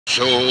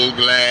So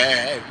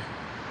glad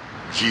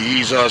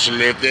Jesus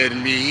lifted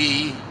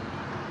me.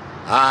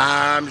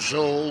 I'm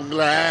so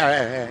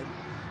glad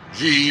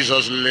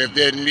Jesus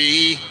lifted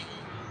me.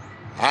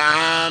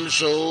 I'm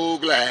so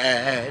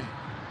glad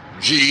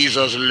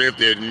Jesus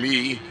lifted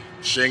me.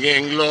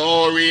 Singing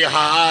glory,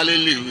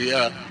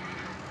 hallelujah.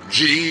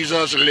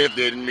 Jesus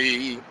lifted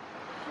me.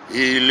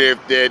 He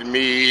lifted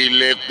me,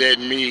 lifted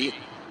me,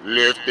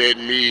 lifted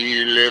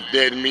me,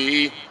 lifted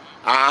me.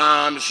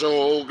 I'm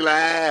so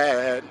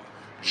glad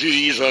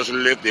Jesus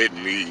lifted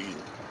me.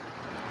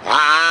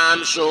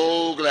 I'm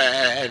so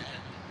glad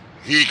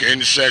he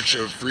can set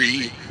you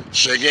free.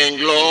 Singing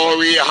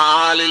glory,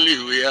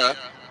 hallelujah.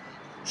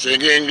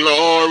 Singing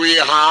glory,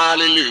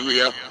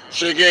 hallelujah.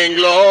 Singing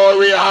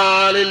glory,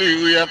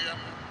 hallelujah.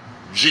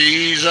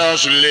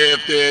 Jesus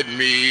lifted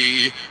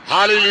me.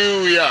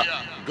 Hallelujah.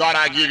 God,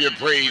 I give you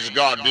praise,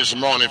 God, this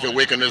morning for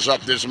waking us up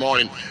this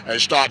morning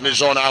and starting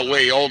us on our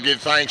way. Oh, give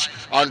thanks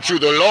unto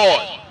the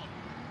Lord,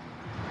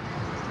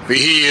 for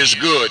he is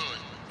good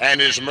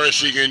and his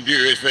mercy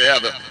endures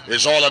forever.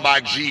 It's all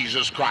about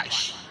Jesus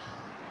Christ.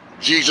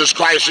 Jesus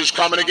Christ is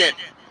coming again.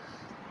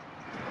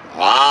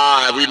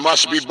 We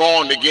must be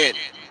born again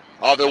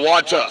of the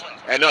water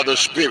and of the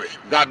Spirit.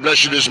 God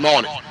bless you this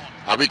morning.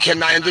 We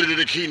cannot enter into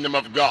the kingdom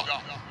of God.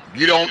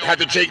 You don't have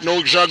to take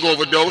no drug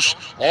overdose.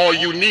 All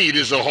you need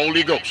is the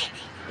Holy Ghost.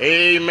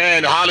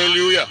 Amen.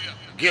 Hallelujah.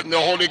 Getting the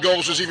Holy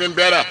Ghost is even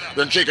better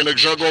than taking a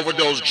drug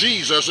overdose.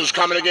 Jesus is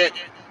coming again.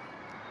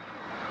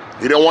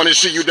 He don't want to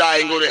see you die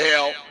and go to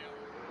hell.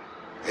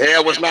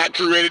 Hell was not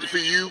created for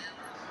you.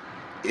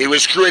 It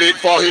was created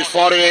for his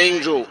fallen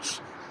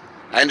angels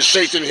and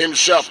Satan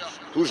himself,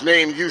 whose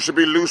name used to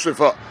be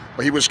Lucifer,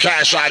 but he was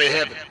cast out of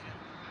heaven.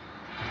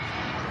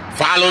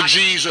 Follow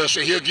Jesus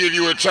and he'll give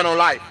you eternal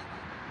life.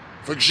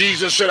 For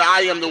Jesus said,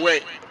 I am the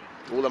way,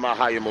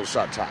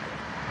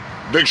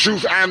 the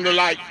truth, and the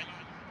life,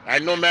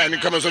 and no man can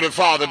come unto the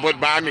Father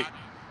but by me.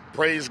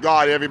 Praise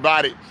God,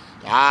 everybody.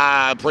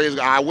 Praise God.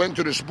 I went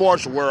to the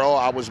sports world.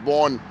 I was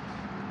born,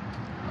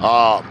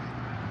 not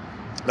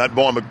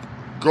born, but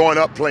growing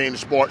up playing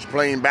sports,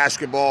 playing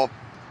basketball.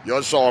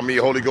 Y'all saw me,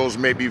 Holy Ghost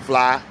made me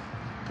fly.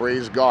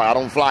 Praise God. I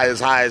don't fly as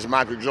high as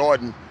Michael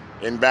Jordan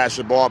in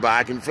basketball, but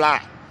I can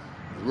fly.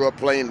 Grew up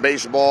playing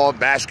baseball,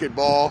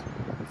 basketball,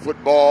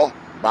 football,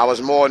 but I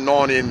was more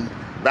known in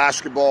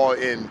basketball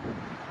and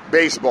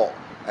baseball.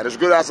 And as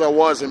good as I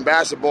was in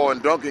basketball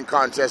and dunking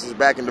contests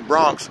back in the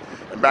Bronx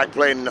and back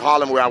playing in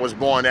Harlem where I was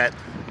born at,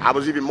 I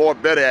was even more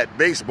better at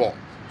baseball.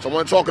 So I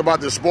want to talk about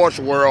the sports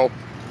world.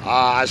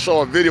 I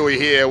saw a video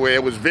here where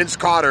it was Vince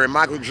Carter and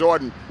Michael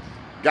Jordan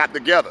got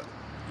together.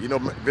 You know,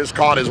 Vince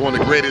Carter is one of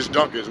the greatest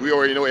dunkers. We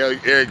already know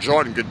Eric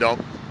Jordan could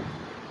dunk.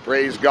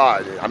 Praise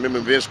God. I remember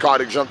Vince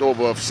Carter jumped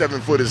over a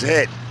 7-footer's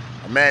head,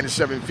 a man is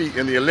 7 feet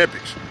in the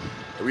Olympics.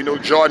 And we know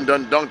Jordan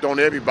done dunked on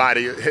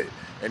everybody in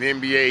the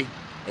NBA.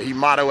 And he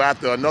modeled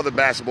after another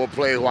basketball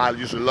player who I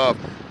used to love,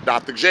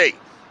 Dr. J.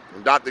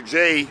 And Dr.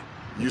 J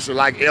used to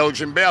like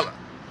Elgin Baylor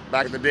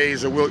back in the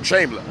days of Wilt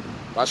Chamberlain.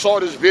 I saw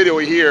this video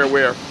here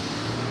where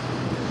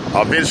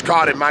Vince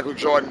Carter and Michael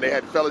Jordan, they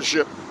had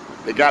fellowship.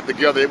 They got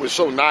together. It was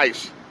so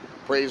nice.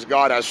 Praise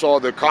God. I saw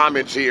the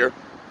comments here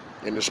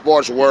in the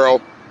sports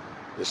world.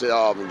 They said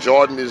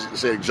Jordan is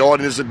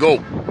the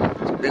GOAT.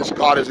 Vince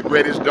Carter is the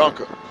greatest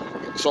dunker.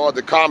 I saw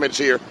the comments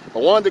here.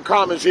 But one of the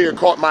comments here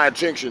caught my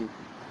attention.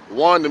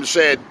 One of them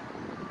said,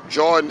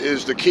 Jordan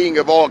is the king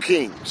of all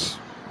kings.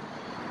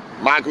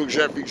 Michael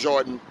Jeffrey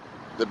Jordan,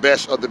 the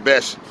best of the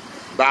best,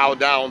 bow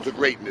down to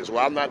greatness.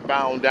 Well, I'm not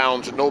bowing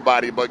down to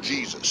nobody but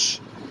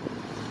Jesus.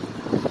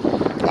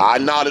 I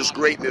acknowledge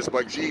greatness,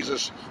 but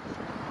Jesus,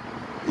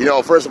 you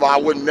know, first of all, I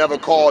would never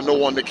call no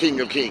one the king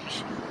of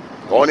kings.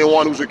 The only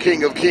one who's the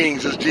king of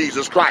kings is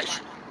Jesus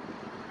Christ.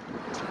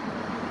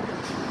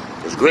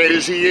 As great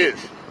as he is,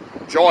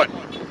 Jordan,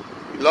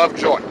 we love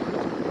Jordan.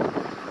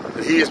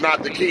 But he is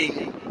not the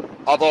king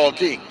of all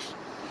kings.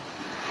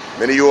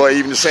 Many of you are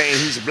even saying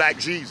he's Black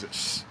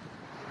Jesus.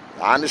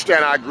 I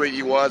understand how great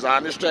he was. I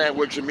understand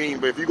what you mean.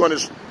 But if you're going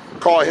to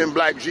call him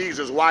Black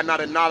Jesus, why not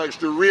acknowledge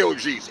the real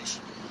Jesus?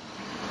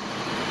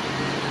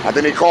 I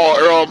think they called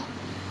Earl,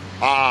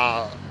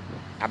 I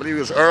believe it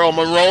was Earl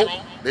Monroe.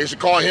 They used to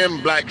call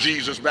him Black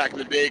Jesus back in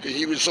the day because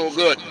he was so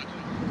good.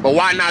 But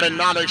why not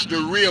acknowledge the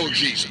real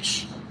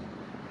Jesus?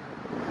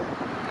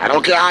 I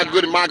don't care how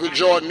good Michael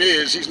Jordan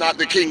is, he's not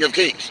the king of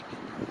kings.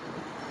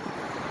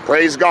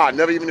 Praise God.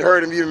 Never even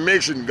heard him even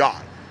mention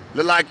God.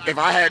 Look like if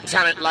I had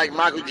talent like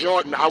Michael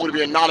Jordan, I would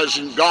be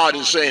acknowledging God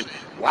and saying,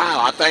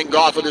 wow, I thank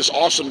God for this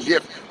awesome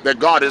gift that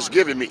God has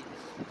given me.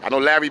 I know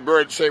Larry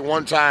Bird said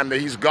one time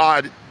that he's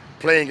God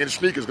playing in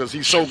speakers because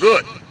he's so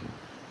good.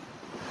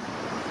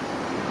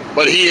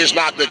 But he is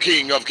not the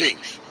King of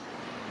Kings.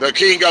 The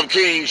King of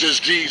Kings is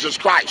Jesus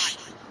Christ.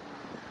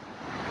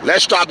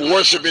 Let's stop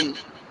worshiping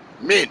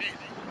men.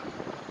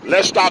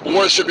 Let's stop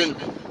worshiping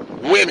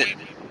women.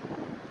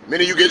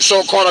 Many of you get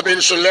so caught up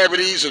in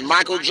celebrities and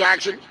Michael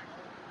Jackson.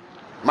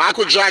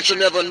 Michael Jackson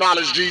never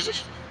acknowledged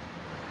Jesus.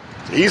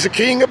 He's the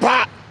king of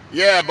pop.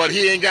 Yeah, but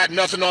he ain't got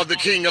nothing of the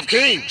King of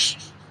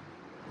Kings.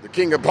 The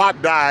king of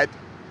pop died.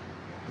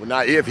 Well,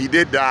 not if he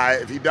did die.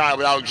 If he died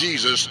without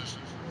Jesus,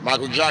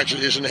 Michael Jackson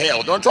is in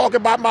hell. Don't talk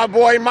about my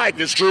boy Mike.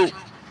 It's true.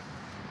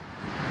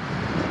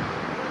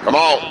 Come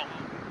on.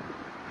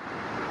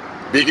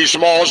 Biggie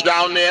Smalls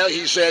down there,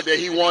 he said that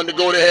he wanted to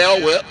go to hell.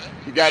 Well,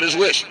 he got his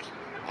wish.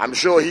 I'm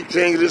sure he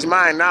changed his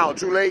mind now.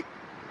 Too late.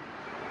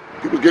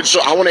 People get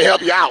so, I want to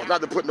help you out,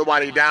 not to put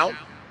nobody down.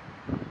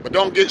 But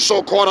don't get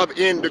so caught up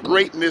in the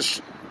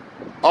greatness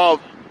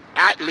of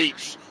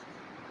athletes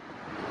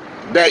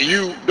that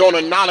you don't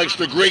acknowledge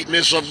the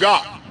greatness of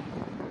God.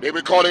 They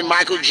were calling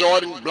Michael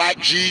Jordan Black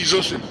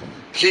Jesus and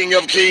King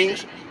of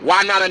Kings.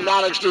 Why not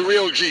acknowledge the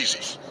real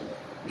Jesus?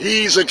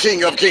 He's a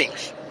King of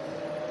Kings.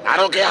 I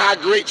don't care how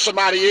great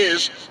somebody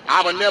is,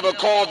 I would never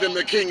call them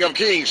the King of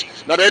Kings.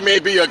 Now, they may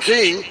be a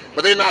king,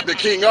 but they're not the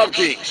King of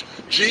Kings.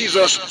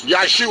 Jesus,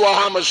 Yeshua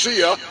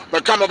HaMashiach,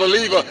 become a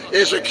believer,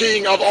 is the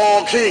King of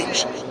all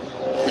kings.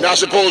 You're not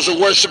supposed to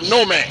worship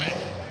no man.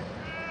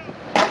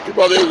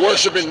 People, they're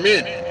worshiping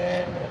men.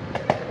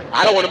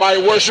 I don't want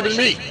anybody worshiping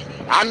me.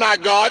 I'm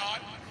not God.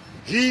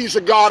 He's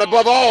a God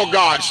above all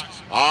gods.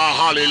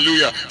 Ah,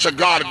 hallelujah. To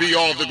God be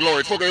all the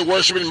glory. Folk are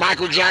worshiping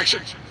Michael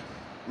Jackson.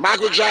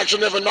 Michael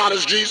Jackson never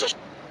noticed Jesus.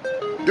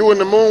 Doing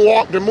the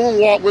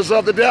moonwalk was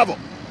of the devil.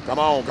 Come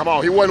on, come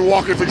on. He wasn't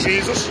walking for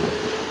Jesus.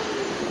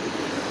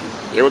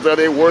 It was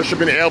they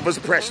worshiping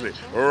Elvis Presley.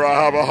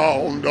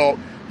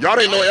 Y'all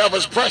didn't know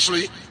Elvis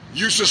Presley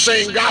used to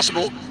sing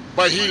gospel,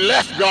 but he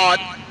left God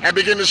and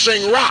began to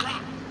sing rock.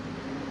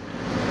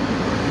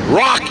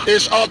 Rock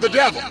is of the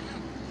devil.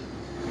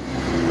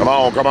 Come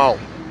on, come on.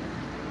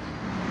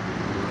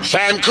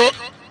 Sam Cooke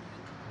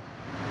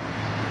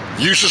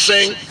used to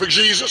sing for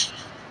Jesus,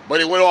 but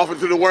he went off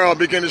into the world and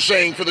began to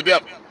sing for the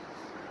devil.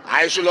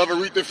 I used to love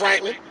Aretha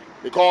Franklin.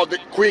 They called the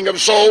Queen of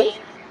Soul,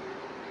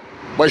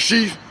 but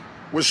she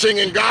was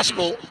singing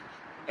gospel,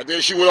 and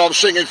then she went off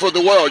singing for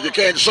the world. You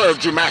can't serve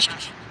two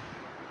masters.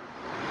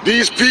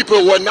 These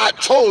people were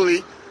not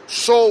totally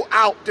sold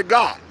out to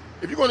God.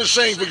 If you're going to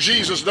sing for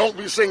Jesus, don't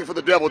be singing for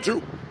the devil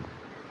too.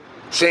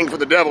 Sing for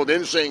the devil,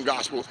 then sing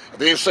gospel. If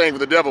they ain't singing for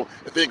the devil,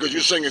 if they because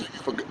you're singing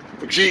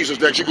for Jesus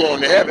that you're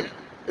going to heaven.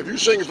 If you're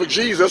singing for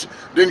Jesus,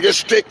 then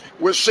just stick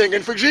with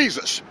singing for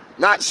Jesus.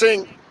 Not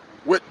sing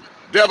with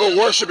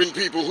devil-worshiping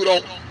people who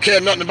don't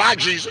care nothing about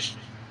Jesus.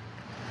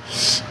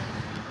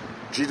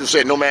 Jesus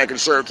said no man can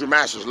serve two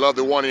masters. Love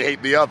the one and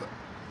hate the other.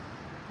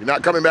 You're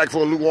not coming back for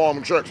a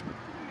lukewarm church.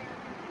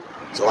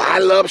 So I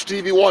love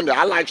Stevie Wonder.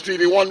 I like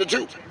Stevie Wonder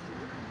too.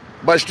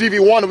 But Stevie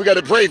Wonder, we got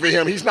to pray for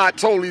him. He's not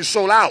totally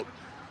sold out.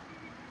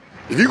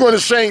 If you're going to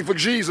sing for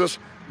Jesus,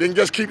 then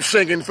just keep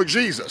singing for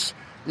Jesus.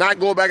 Not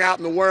go back out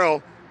in the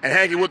world and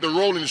hanging with the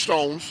Rolling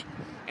Stones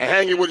and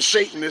hanging with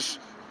Satanists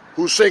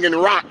who's singing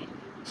rock.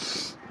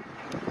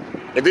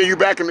 And then you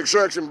back in the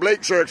church in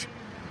Blake Church,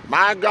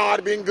 my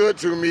God been good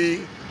to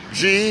me.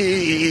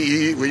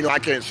 Gee, well, you know, I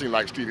can't sing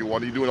like Stevie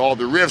Wonder. You're doing all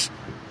the riffs.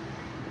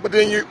 But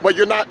then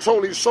you're not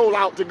totally sold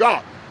out to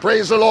God.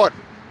 Praise the Lord.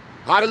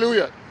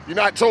 Hallelujah. You're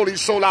not totally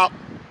sold out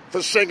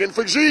for singing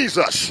for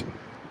Jesus.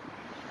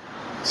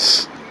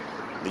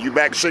 Then you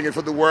back singing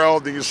for the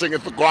world, then you're singing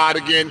for God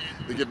again,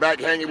 then you're back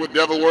hanging with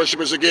devil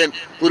worshipers again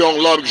who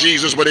don't love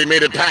Jesus, but they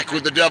made a pact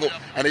with the devil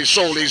and they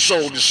sold to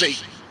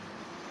Satan.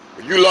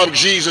 If you love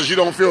Jesus, you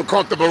don't feel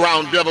comfortable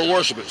around devil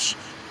worshipers.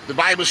 The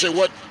Bible said,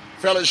 what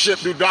fellowship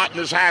do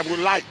darkness have with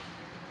light?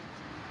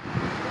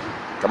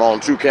 Come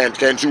on,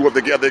 can two work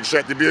together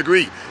except to be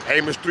agreed?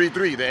 Amos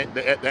 3:3,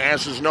 the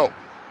answer is no.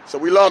 So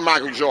we love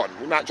Michael Jordan.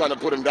 We're not trying to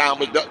put him down,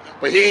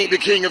 but he ain't the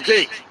King of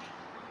Kings.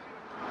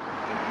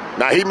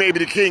 Now, he may be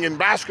the king in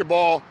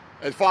basketball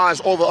as far as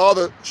over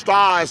other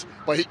stars,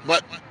 but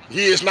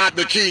he is not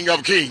the King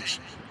of Kings.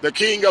 The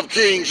King of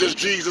Kings is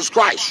Jesus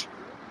Christ.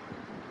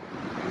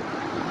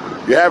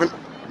 Many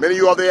of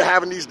you out there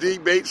having these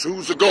debates,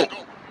 who's the GOAT?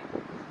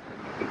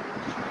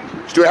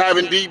 Still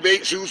having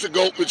debates, who's the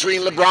GOAT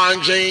between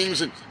LeBron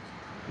James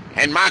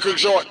and Michael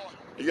Jordan.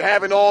 You're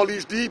having all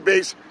these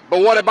debates,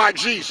 but what about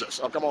Jesus?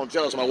 Oh, come on,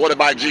 tell us, man, what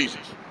about Jesus?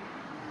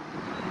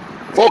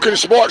 Folk in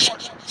sports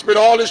spend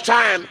all this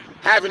time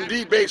having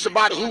debates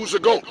about who's the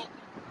GOAT.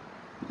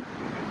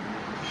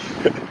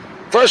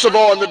 First of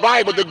all, in the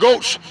Bible, the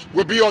goats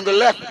will be on the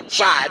left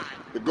side.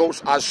 The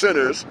goats are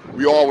sinners.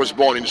 We all was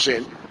born in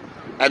sin.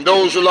 And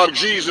those who love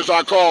Jesus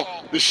are called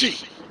the sheep.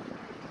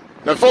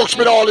 Now, folks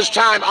spend all this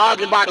time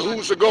arguing about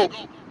who's the GOAT.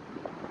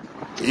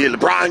 Yeah,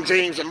 LeBron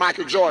James and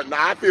Michael Jordan.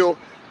 Now, I feel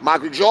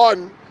Michael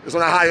Jordan is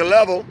on a higher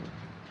level,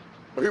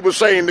 but people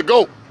saying the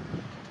GOAT.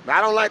 Now,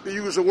 I don't like to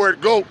use the word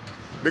GOAT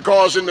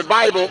because in the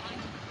Bible,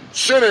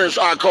 sinners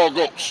are called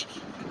goats.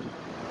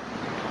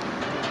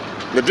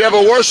 The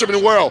devil worshiping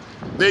the world,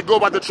 they go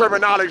by the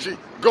terminology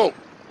goat.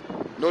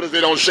 Notice they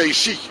don't say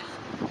sheep.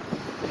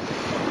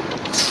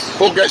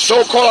 Folk get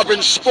so caught up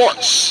in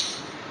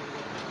sports.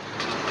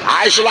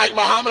 I used to like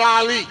Muhammad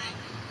Ali,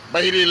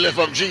 but he didn't lift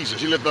up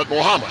Jesus. He lifted up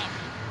Muhammad.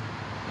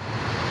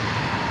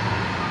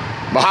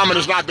 Muhammad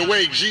is not the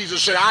way.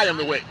 Jesus said, I am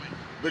the way,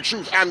 the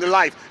truth, and the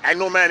life, and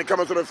no man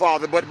cometh to the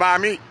Father but by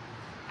me.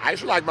 I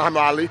used to like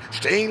Muhammad Ali.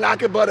 Sting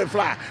like a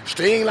butterfly,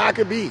 sting like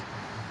a bee.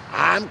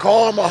 I'm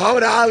called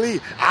Muhammad Ali.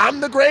 I'm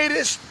the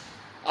greatest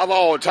of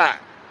all time.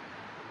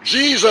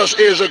 Jesus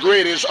is the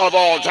greatest of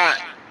all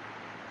time.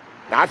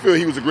 Now, I feel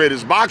he was the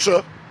greatest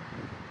boxer.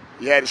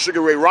 He had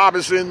Sugar Ray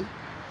Robinson.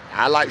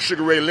 I like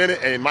Sugar Ray Leonard,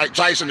 and Mike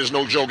Tyson is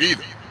no joke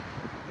either.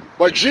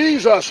 But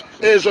Jesus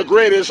is the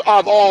greatest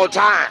of all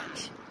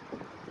times.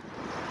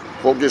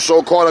 Folk get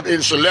so caught up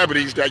in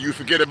celebrities that you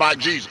forget about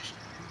Jesus.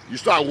 You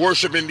start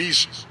worshiping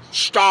these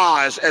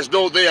stars as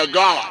though they are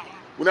God.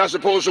 We're not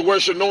supposed to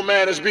worship no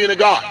man as being a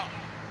God.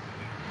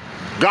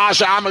 God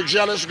said, I'm a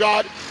jealous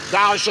God.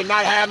 Thou shalt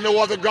not have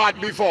no other God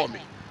before me.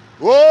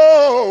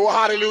 Whoa,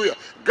 hallelujah.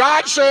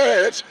 God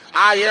says,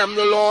 I am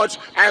the Lord's,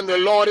 and the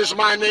Lord is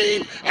my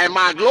name, and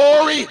my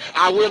glory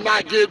I will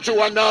not give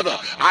to another.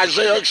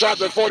 Isaiah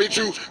chapter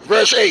 42,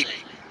 verse 8.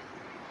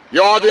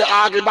 Y'all there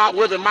arguing about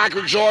whether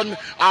Michael Jordan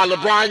or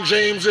LeBron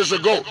James is a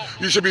GOAT.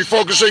 You should be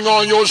focusing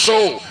on your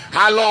soul.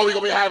 How long are we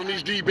going to be having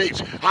these debates?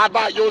 How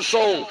about your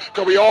soul?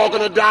 Because we all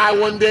going to die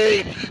one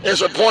day.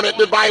 It's appointed,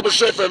 the Bible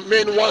said, for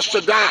men wants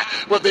to die,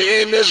 but the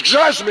end is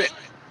judgment.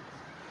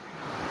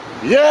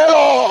 Yeah,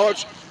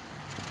 Lord.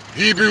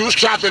 Hebrews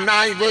chapter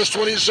 9, verse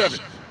 27.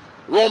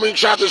 Romans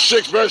chapter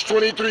 6, verse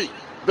 23.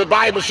 The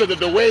Bible said that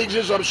the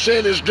wages of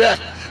sin is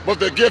death, but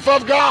the gift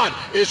of God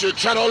is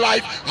eternal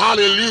life.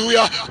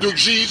 Hallelujah. Through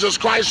Jesus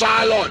Christ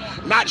our Lord.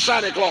 Not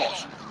Santa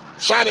Claus.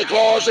 Santa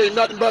Claus ain't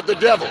nothing but the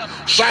devil.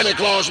 Santa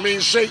Claus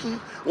means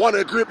Satan want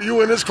to grip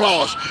you in his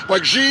claws.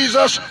 But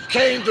Jesus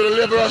came to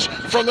deliver us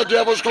from the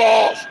devil's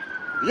claws.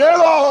 Yeah,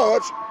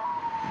 Lord.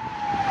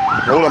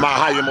 Hold on, my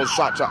high most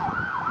shot.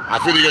 I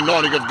feel the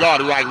anointing of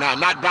God right now.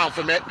 Not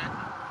Baphomet.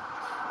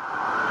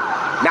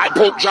 Not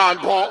Pope John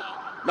Paul.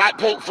 Not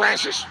Pope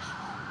Francis.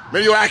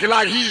 Many of you acting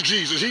like he's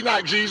Jesus. He's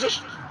not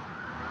Jesus.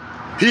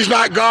 He's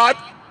not God.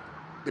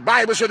 The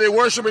Bible said they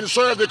worship and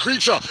serve the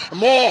creature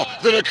more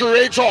than the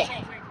creator.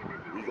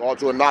 We ought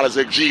to acknowledge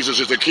that Jesus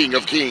is the King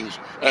of Kings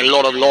and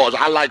Lord of Lords.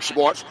 I like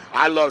sports.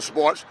 I love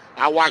sports.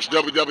 I watch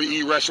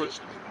WWE wrestlers.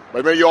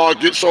 But many of y'all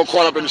get so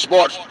caught up in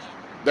sports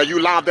that you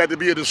allow that to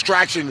be a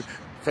distraction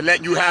for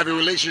letting you have a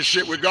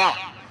relationship with God.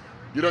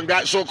 You done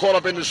got so caught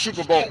up in the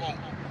Super Bowl,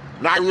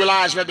 not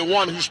realizing that the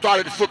one who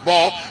started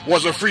football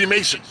was a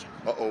Freemason.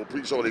 Uh-oh,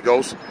 preach Holy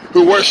Ghost.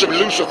 Who worshiped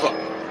Lucifer.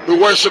 Who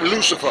worshiped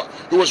Lucifer.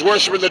 Who was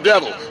worshiping the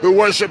devil. Who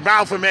worshiped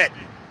Baphomet.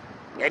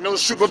 And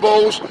those Super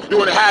Bowls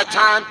during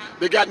halftime,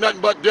 they got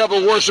nothing but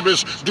devil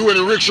worshipers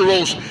doing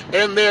rituals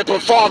in their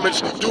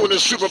performance during the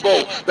Super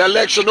Bowl. That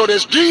lets you know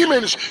there's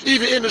demons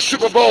even in the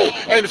Super Bowl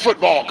and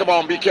football. Come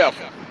on, be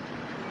careful.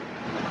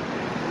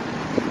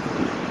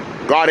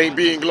 God ain't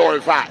being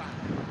glorified.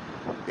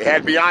 They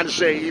had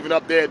Beyonce even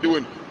up there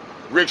doing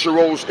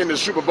rituals in the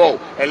Super Bowl.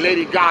 And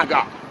Lady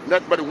Gaga.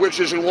 Nothing but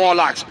witches and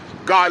warlocks.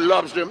 God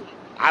loves them.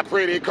 I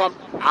pray they come.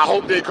 I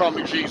hope they come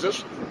to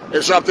Jesus.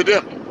 It's up to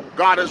them.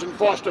 God doesn't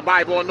force the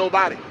Bible on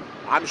nobody.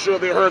 I'm sure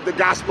they heard the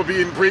gospel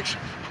being preached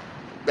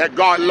that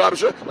God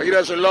loves you, but he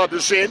doesn't love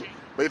the sin.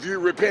 But if you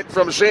repent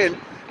from sin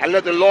and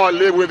let the Lord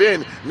live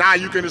within, now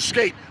you can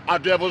escape our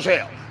devil's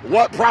hell.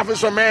 What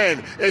profits a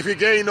man if he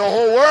gain the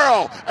whole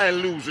world and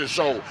lose his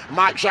soul?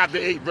 Mark chapter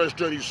 8, verse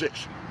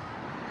 36.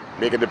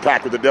 Making the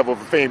pact with the devil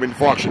for fame and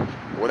fortune.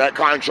 When that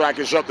contract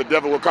is up, the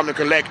devil will come to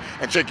collect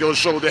and take your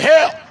soul to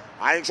hell.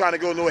 I ain't trying to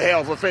go to no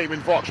hell for fame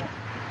and fortune.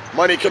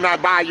 Money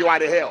cannot buy you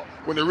out of hell.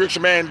 When the rich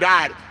man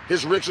died,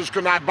 his riches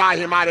could not buy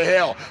him out of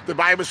hell. The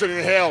Bible said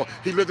in hell,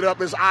 he lifted up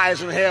his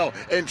eyes in hell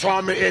and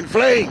torment in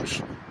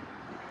flames.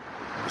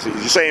 See,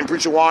 you're saying,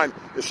 Preacher Warren,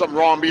 there's something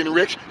wrong being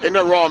rich? Ain't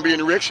nothing wrong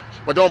being rich,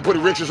 but don't put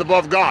riches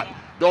above God.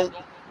 Don't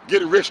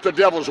get rich the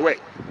devil's way.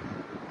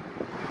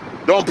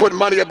 Don't put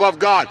money above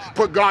God.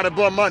 Put God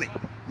above money.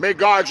 Make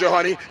God your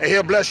honey, and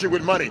he'll bless you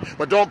with money.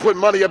 But don't put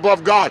money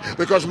above God,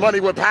 because money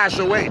will pass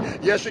away.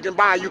 Yes, it can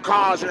buy you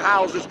cars and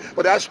houses,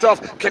 but that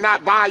stuff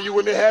cannot buy you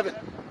into heaven.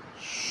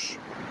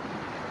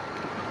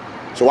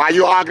 So while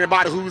you're arguing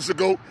about who's the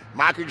GOAT,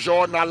 Michael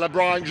Jordan or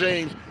LeBron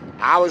James,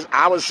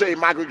 I would say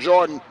Michael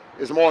Jordan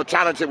is more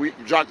talented.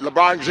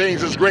 LeBron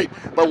James is great.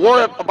 But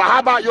how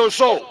about your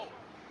soul?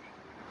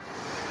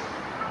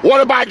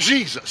 What about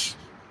Jesus?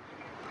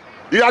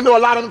 Do y'all know a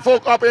lot of them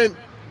folk up in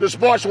the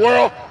sports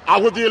world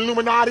are with the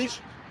Illuminatis?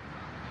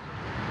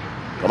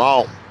 Come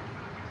on.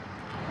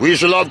 We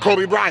used to love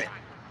Kobe Bryant.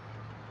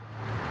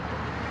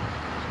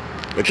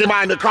 It came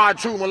out in the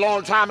cartoon a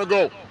long time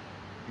ago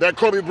that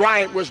Kobe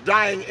Bryant was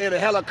dying in a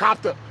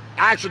helicopter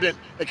accident.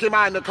 It came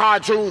out in the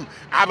cartoon,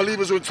 I believe it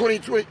was in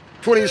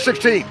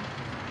 2016.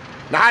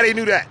 Now, how they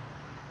knew that?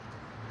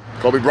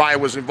 Kobe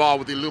Bryant was involved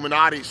with the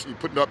Illuminatis. He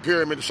putting up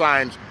pyramid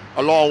signs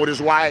along with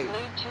his wife.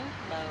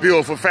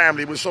 Beautiful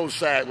family. It was so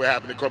sad what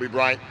happened to Kobe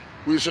Bryant.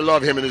 We used to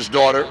love him and his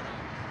daughter,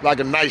 like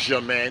a nice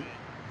young man.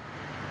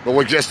 But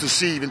we're just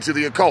deceived into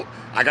the occult.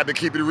 I got to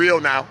keep it real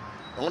now.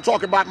 I don't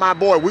talk about my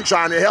boy. We're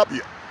trying to help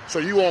you so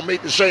you won't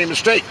make the same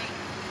mistake.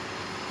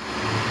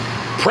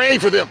 Pray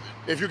for them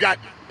if you got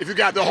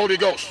the Holy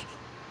Ghost.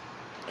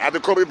 After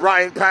Kobe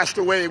Bryant passed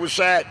away, it was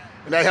sad.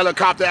 In that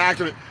helicopter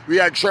accident, we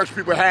had church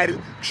people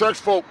church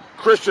folk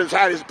Christians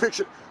had his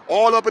picture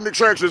all up in the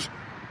churches,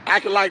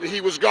 acting like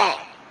he was God.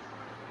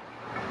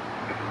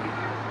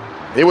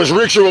 There was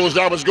rituals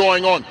that was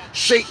going on.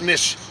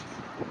 Satanists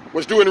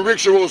was doing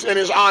rituals in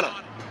his honor.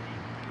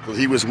 Because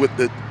he was with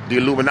the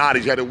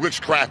Illuminati. He had a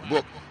witchcraft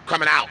book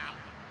coming out.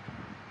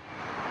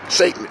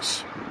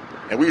 Satanists.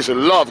 And we used to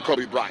love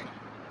Kobe Bryant.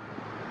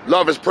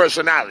 Love his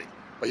personality.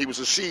 But he was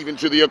deceiving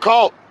to the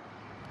occult.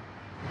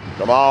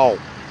 Come on.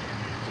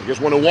 I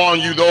just want to warn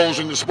you, those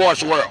in the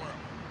sports world.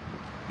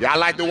 Y'all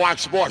like to watch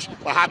sports,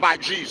 but how about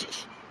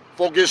Jesus?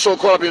 Folk get so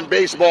caught up in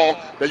baseball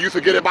that you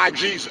forget about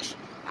Jesus.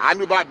 I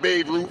knew about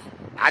Babe Ruth.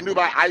 I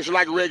used to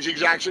like Reggie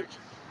Jackson.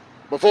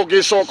 But folk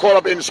get so caught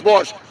up in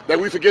sports that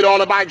we forget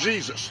all about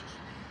Jesus.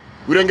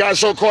 We done got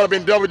so caught up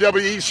in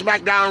WWE,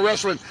 SmackDown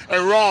Wrestling,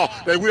 and Raw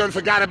that we done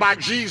forgot about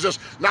Jesus,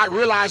 not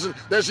realizing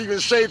there's even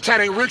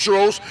satanic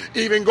rituals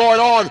even going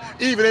on,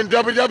 even in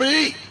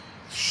WWE.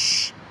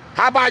 Shh.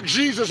 How about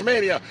Jesus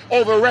Mania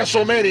over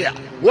WrestleMania?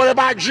 What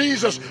about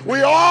Jesus?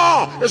 We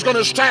all is going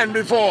to stand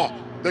before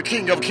the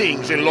King of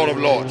Kings and Lord of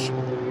Lords.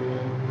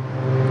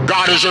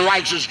 God is a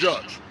righteous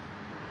judge.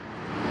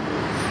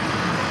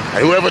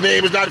 And whoever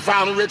name is not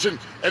found written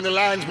in the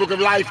Lamb's Book of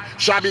Life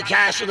shall be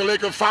cast in the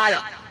lake of fire.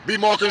 Be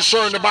more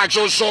concerned about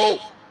your soul.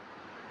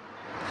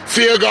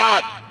 Fear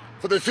God,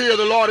 for the fear of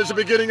the Lord is the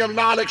beginning of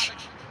knowledge.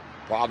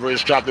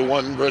 Proverbs chapter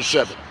 1, verse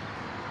 7.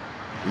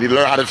 You need to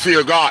learn how to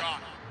fear God.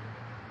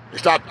 And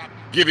stop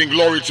giving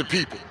glory to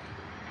people.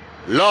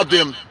 Love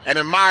them and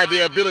admire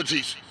their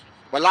abilities.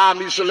 But a lot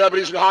of these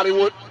celebrities in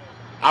Hollywood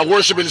are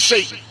worshiping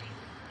Satan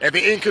and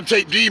they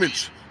incantate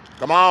demons.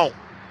 Come on.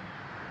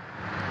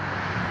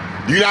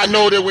 Do you not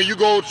know that when you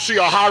go see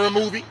a horror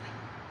movie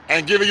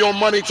and giving your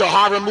money to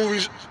horror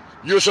movies,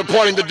 you're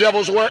supporting the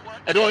devil's work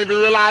and don't even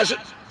realize it?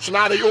 So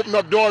now they open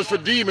up doors for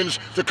demons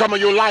to come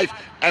in your life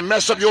and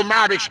mess up your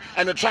marriage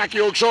and attack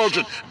your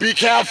children. Be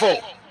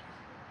careful.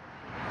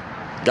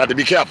 Got to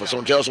be careful.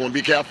 Someone tell someone,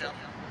 be careful.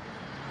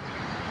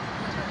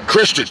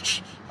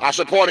 Christians are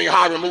supporting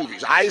horror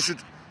movies. I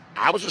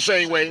was the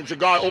same way until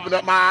God opened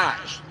up my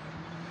eyes.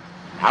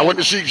 I went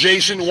to see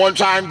Jason one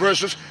time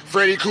versus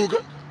Freddy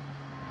Krueger.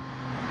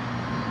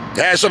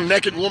 They had some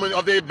naked woman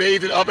up there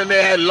bathing up in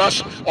there, had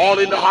lust all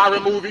in the horror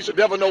movies. The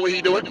devil know what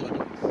he doing.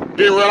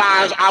 Didn't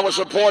realize I was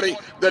supporting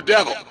the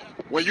devil.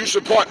 When you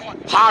support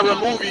horror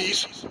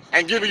movies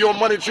and giving your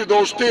money to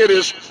those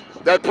theaters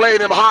that play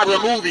them horror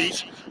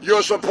movies,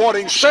 you're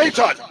supporting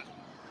Satan.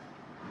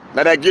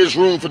 Now that gives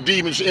room for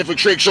demons to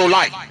infiltrate your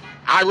life.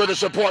 I'd rather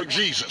support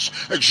Jesus.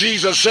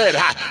 Jesus said,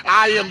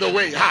 I am the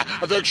way,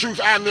 the truth,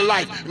 and the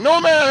life.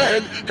 No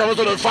man comes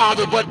to the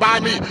Father but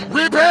by me.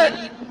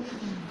 Repent.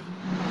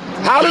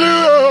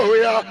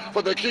 Hallelujah.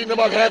 For the kingdom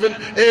of heaven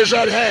is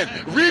at hand.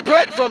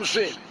 Repent from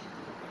sin.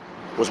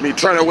 Was me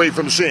turn away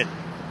from sin.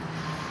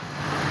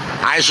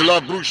 I used to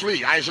love Bruce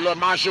Lee. I used to love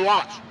martial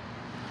arts.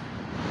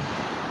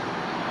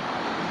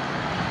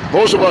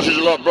 Most of us used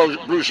to love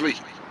Bruce Lee.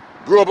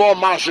 Grew up on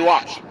martial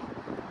arts.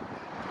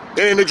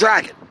 In the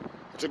dragon.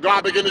 So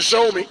God began to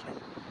show me.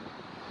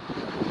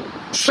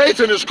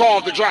 Satan is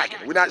called the dragon.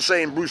 We're not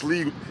saying Bruce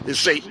Lee is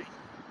Satan.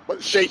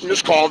 But Satan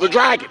is called the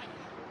dragon.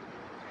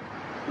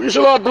 We used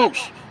to love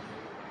Bruce.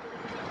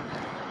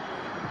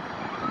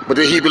 But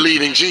did he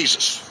believe in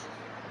Jesus?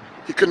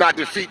 He could not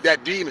defeat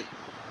that demon.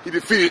 He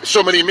defeated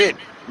so many men.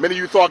 Many of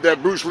you thought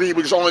that Bruce Lee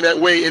was only that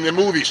way in the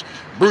movies.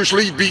 Bruce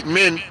Lee beat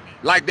men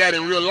like that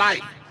in real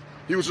life.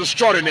 He was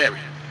extraordinary.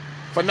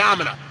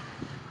 Phenomenal.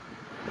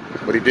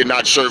 But he did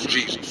not serve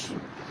Jesus.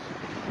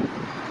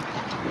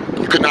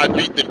 He could not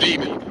beat the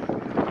demon.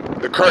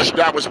 The curse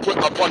that was put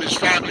upon his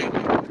family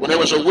when there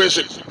was a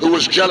wizard who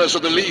was jealous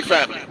of the Lee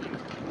family.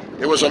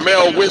 There was a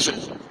male wizard,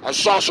 a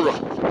sorcerer,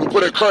 who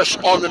put a curse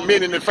on the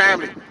men in the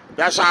family.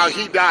 That's how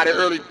he died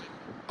an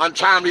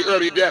untimely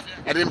early death.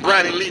 And then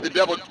Brandon Lee, the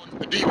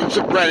demon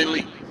took Brandon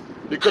Lee.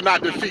 He could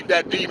not defeat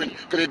that demon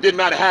because he did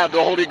not have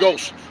the Holy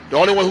Ghost. The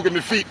only one who can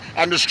defeat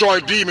and destroy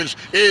demons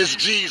is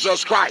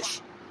Jesus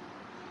Christ.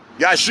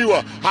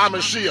 Yeshua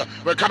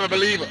HaMashiach, become a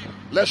believer.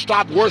 Let's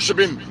stop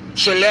worshiping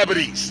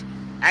celebrities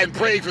and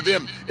pray for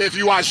them if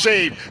you are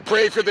saved.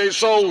 Pray for their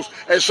souls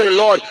and say,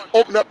 Lord,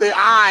 open up their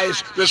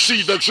eyes to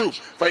see the truth.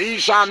 For ye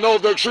shall know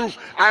the truth,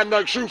 and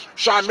the truth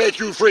shall make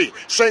you free.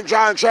 St.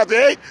 John chapter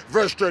 8,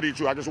 verse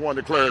 32. I just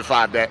wanted to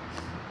clarify that.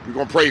 We're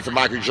going to pray for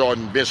Michael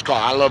Jordan, Vince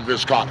Carter. I love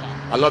Vince Carter.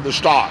 I love the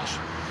stars.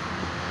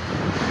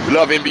 We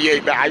love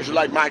NBA. I used to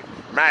like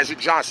Magic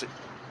Johnson.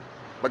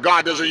 But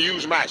God doesn't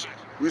use magic.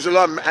 We used to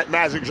love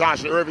Magic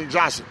Johnson, Irving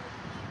Johnson.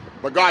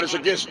 But God is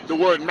against the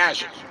word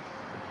magic.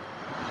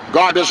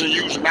 God doesn't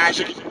use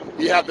magic.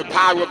 He has the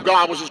power of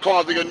God, which is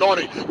called the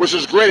anointing, which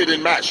is greater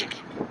than magic.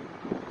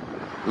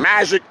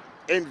 Magic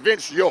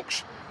invents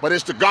yokes, but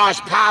it's the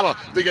God's power,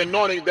 the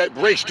anointing, that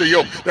breaks the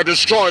yoke, that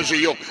destroys the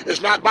yoke.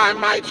 It's not by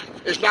might,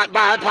 it's not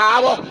by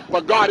power,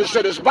 but God has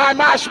said it's by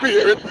my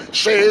spirit,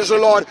 says the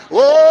Lord.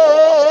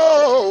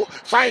 Oh,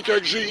 thank you,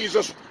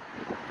 Jesus.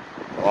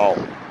 Oh,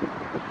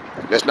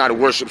 let's not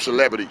worship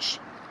celebrities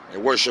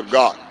and worship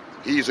God.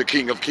 He's the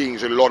King of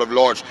Kings and Lord of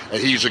Lords,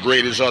 and he's the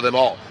greatest of them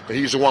all. And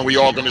he's the one we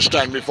all going to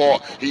stand before.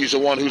 He's the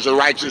one who's a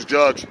righteous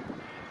judge.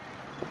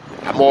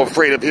 I'm more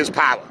afraid of his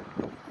power.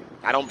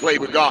 I don't play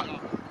with God.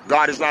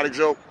 God is not a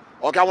joke.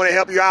 Okay, I want to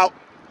help you out.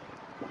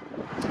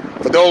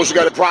 For those who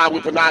got a problem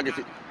with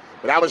pornography,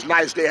 but that was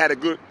nice. They had a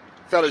good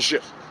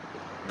fellowship.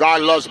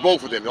 God loves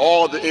both of them.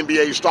 All the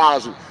NBA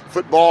stars in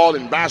football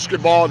and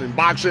basketball and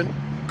boxing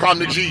come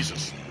to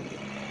Jesus.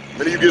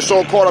 Many of you get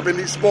so caught up in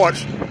these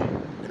sports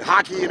and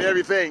hockey and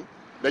everything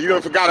that you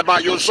don't forgot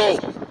about your soul.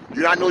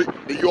 You not know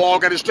that you all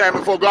got to stand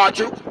before God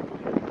too?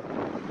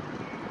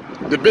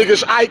 The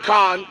biggest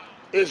icon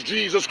is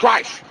Jesus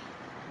Christ.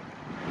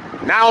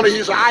 Not only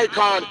he's an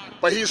icon,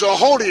 but he's the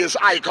holiest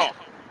icon.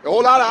 A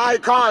whole lot of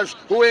icons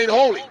who ain't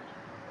holy.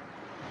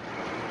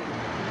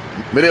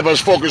 Many of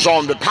us focus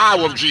on the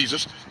power of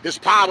Jesus. His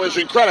power is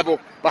incredible,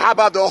 but how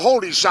about the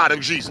holy side of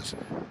Jesus?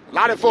 A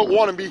lot of folk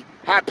want to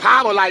have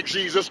power like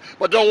Jesus,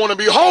 but don't want to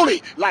be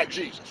holy like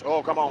Jesus.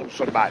 Oh, come on,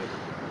 somebody.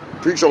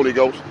 Preach, Holy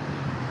Ghost.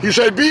 He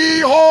said,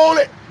 be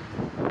holy,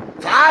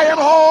 for I am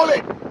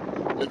holy.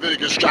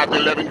 Leviticus chapter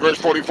 11, verse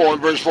 44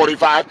 and verse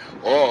 45.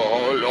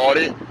 Oh,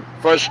 Lordy.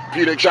 1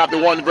 Peter chapter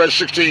 1, verse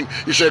 16.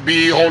 He said,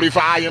 be holy,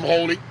 for I am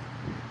holy.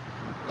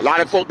 A lot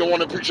of folk don't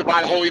want to preach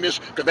about holiness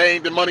because they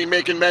ain't the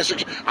money-making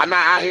message. I'm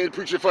not out here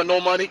preaching for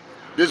no money.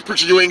 This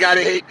preacher you ain't got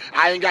to hate.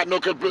 I ain't got no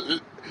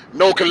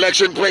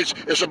collection plates.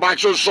 It's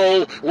about your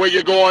soul, where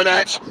you're going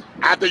at.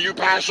 After you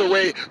pass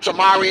away,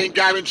 tomorrow ain't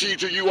guaranteed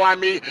to you or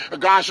me.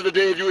 God said the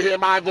day if you hear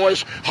my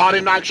voice,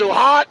 harden not your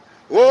heart.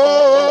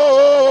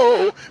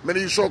 Whoa! Many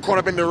of you so caught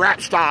up in the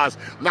rap stars,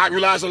 not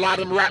realize a lot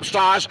of them rap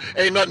stars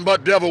ain't nothing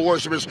but devil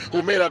worshippers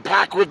who made a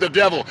pact with the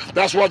devil.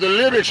 That's why the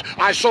lyrics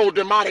are so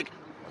demonic.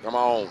 Come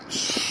on.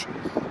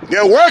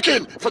 They're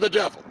working for the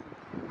devil.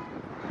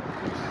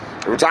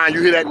 Every time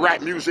you hear that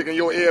rap music in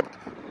your ear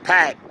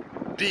pad,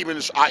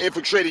 demons are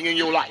infiltrating in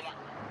your life.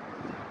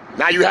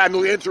 Now you have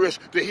no interest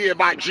to hear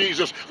about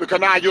Jesus because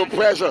now your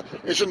pleasure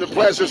is in the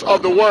pleasures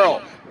of the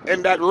world.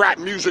 And that rap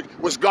music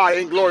was God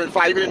ain't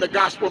glorified, even in the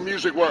gospel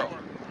music world.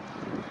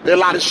 There are a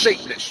lot of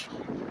Satanists.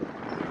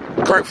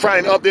 Kirk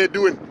Franklin up there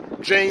doing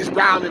James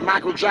Brown and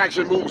Michael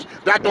Jackson moves.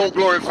 That don't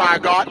glorify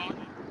God.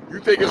 You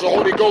think it's the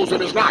Holy Ghost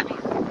and it's not.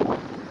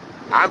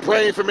 I'm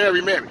praying for Mary.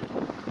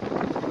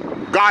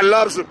 God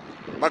loves them,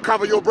 but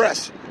cover your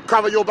breasts,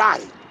 cover your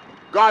body.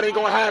 God ain't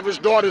going to have his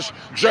daughters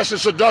just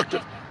as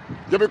seductive.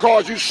 Just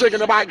because you're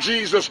singing about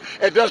Jesus,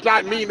 it does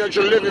not mean that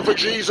you're living for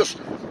Jesus.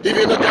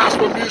 Even in the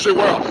gospel music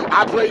world,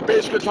 I play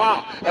bass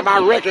guitar and my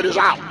record is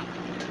out.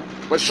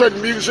 But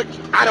certain music,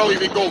 I don't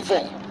even go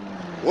for.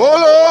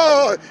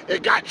 Oh Lord,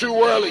 it got too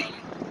early.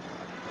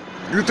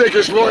 You think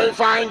it's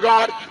glorifying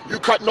God? You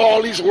cutting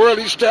all these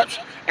worldly steps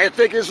and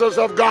think it's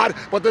of God.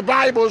 But the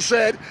Bible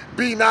said,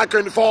 be not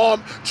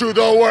conformed to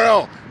the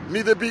world.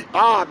 Neither be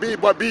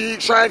ye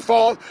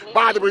transformed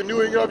by the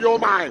renewing of your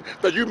mind,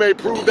 that you may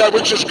prove that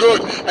which is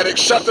good and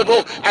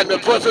acceptable and the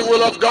perfect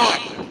will of God.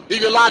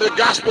 Even a lot of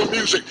gospel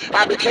music,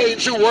 I became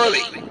too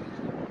early.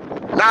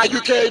 Now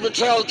you can't even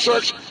tell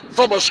church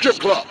from a strip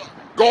club.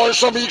 Going to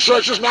some of these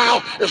churches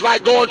now is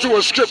like going to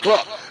a strip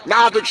club.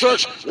 Now the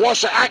church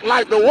wants to act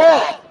like the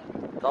world.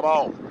 Come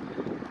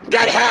on.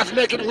 Got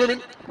half-naked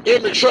women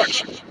in the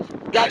church.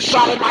 Got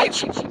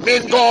sodomites,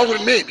 men going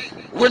with men,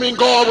 women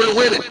going with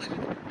women.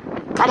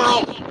 Come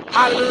on.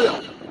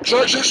 Hallelujah.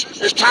 Churches,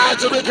 it's time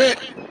to repent.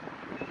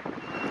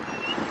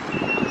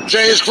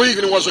 James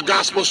Cleveland was a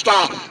gospel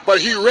star,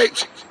 but he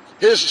raped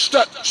his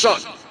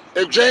stepson.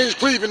 If James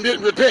Cleveland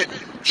didn't repent,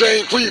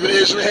 James Cleveland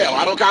is in hell.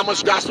 I don't care how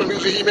much gospel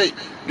music he made.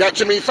 Got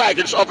too many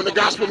faggots up in the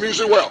gospel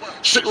music world.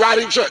 Sit right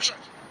in church.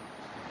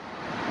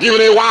 Giving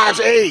their wives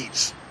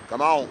AIDS.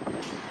 Come on.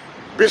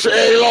 Bishop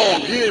A.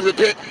 Long, he didn't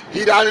repent.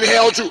 He died in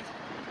hell too.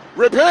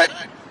 Repent.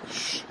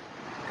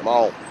 Come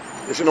on.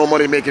 This is no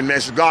money-making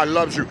message. God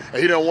loves you,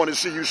 and he don't want to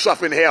see you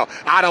suffer in hell.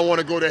 I don't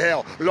want to go to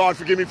hell. Lord,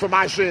 forgive me for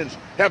my sins.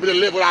 Help me to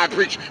live what I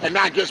preach, and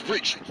not just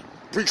preach.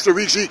 Preach to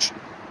reach each.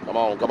 Come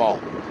on, come on.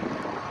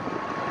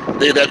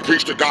 They that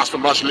preach the gospel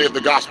must live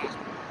the gospel.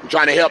 I'm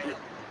trying to help you.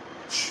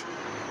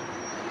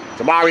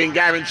 Tomorrow ain't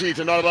guaranteed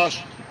to none of us.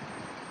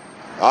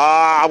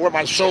 I want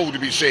my soul to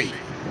be saved.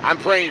 I'm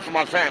praying for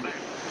my family.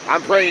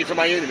 I'm praying for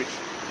my enemies.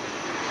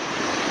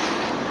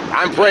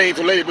 I'm praying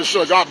for Lady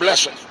Priscilla. God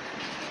bless her.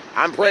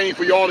 I'm praying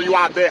for all of you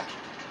out there.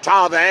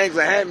 Tyler, the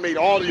Angler, Handmaid,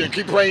 all of you,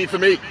 keep praying for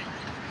me.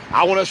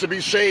 I want us to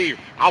be saved.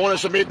 I want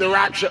us to make the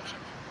rapture.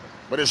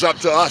 But it's up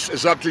to us.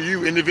 It's up to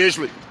you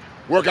individually.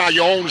 Work out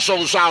your own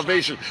soul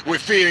salvation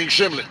with fear and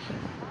trembling.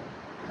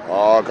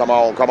 Oh, come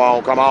on, come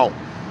on, come on.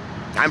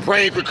 I'm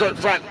praying for Kirk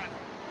Franklin.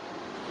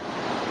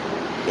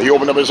 He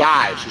opened up his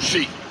eyes to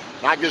see.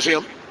 Not just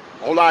him.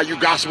 A whole lot of you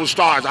gospel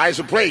stars. I used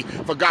to play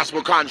for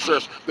gospel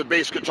concerts, the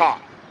bass guitar.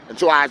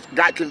 Until I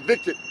got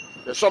convicted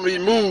that some of these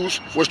moves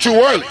was too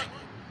early.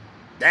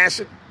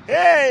 Dancing.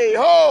 Hey,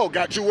 ho,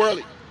 got too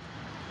early.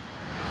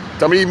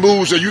 Some of these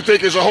moves that you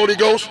think is the Holy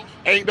Ghost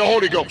ain't the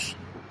Holy Ghost.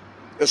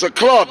 It's a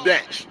club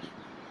dance.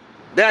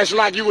 Dance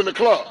like you in the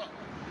club.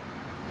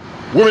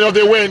 Women up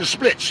there wearing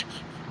splits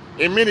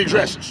in mini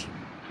dresses.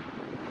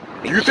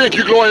 You think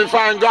you're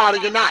glorifying God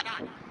and you're not.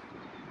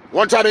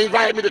 One time they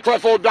invited me to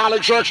Creflo Dollar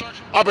Church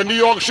up in New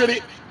York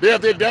City. They're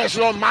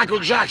dancing on Michael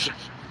Jackson.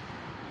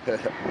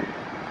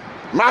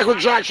 Michael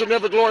Jackson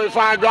never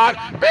glorified God.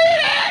 Beat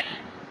it!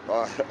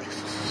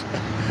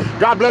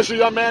 God bless you,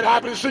 young man.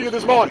 Happy to see you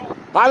this morning.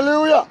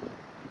 Hallelujah.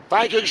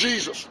 Thank you,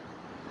 Jesus.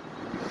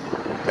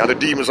 Now the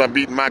demons are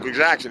beating Michael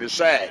Jackson. It's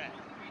sad.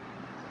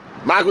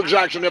 Michael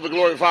Jackson never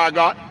glorified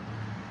God.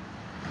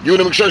 You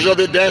and them churches up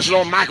there dancing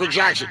on Michael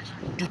Jackson.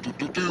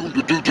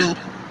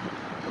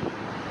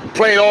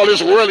 Playing all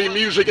this worldly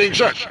music in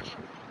church.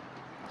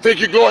 Think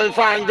you're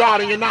glorifying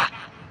God and you're not.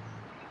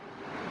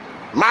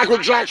 Michael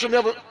Jackson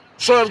never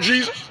served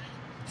Jesus.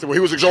 So, well, he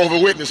was a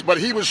Jehovah's Witness, but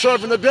he was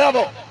serving the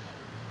devil.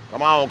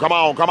 Come on, come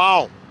on, come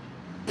on.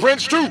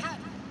 Prince too,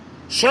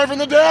 serving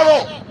the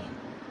devil.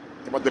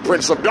 But the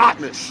prince of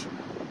darkness.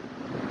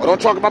 Oh,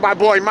 don't talk about my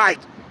boy Mike.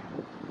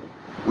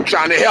 We're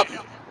trying to help you.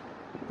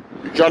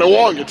 We're trying to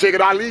warn you. Take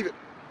it or leave it.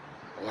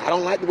 Well, I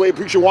don't like the way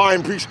preacher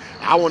wine preach.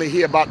 I want to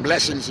hear about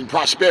blessings and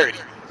prosperity.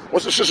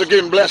 What's the sense of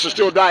getting blessed and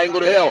still die and go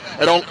to hell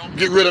and don't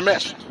get rid of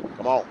mess?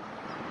 Come on.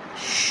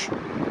 Shh.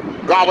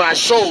 God wants our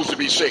souls to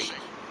be saved.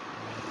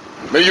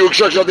 Maybe you in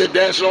church out there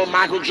dancing on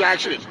Michael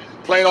Jackson and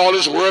playing all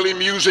this worldly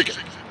music and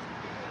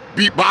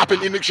beat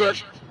bopping in the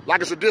church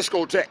like it's a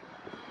discotheque.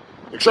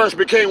 The church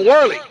became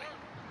worldly.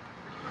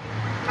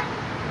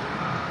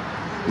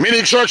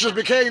 Many churches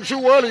became too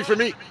worldly for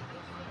me.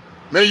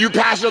 Many of you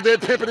pastors out there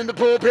pimping in the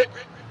pulpit,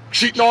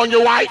 cheating on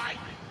your wife,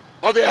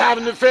 or they're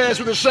having affairs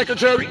with the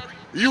secretary.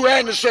 You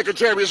and the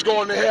secretary is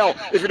going to hell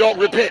if you don't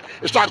repent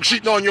and stop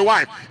cheating on your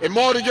wife. And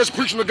more than just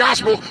preaching the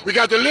gospel, we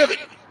got to live it.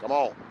 Come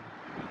on.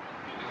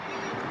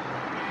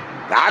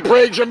 I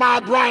pray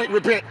Jeremiah Bryant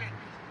repent.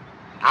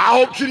 I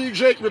hope T.D.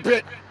 Jake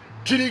repent.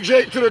 T.D.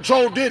 Jake to the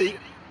told Diddy.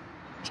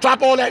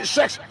 Stop all that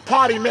sex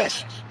party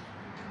mess.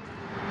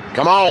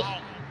 Come on.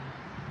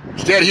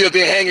 Instead, he up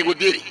there hanging with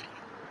Diddy.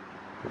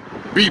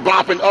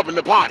 Be-bopping up in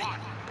the party.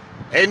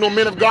 Ain't no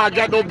men of God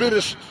got no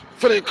business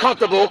feeling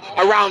comfortable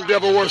around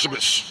devil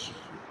worshipers.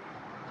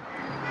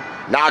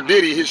 Now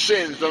Diddy, his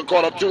sins done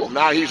caught up to him.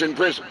 Now he's in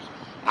prison.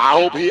 I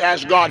hope he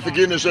asks God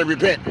forgiveness and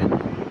repent.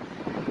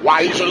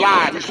 While he's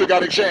alive, he still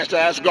got a chance to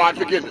ask God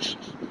forgiveness.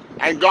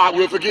 And God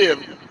will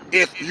forgive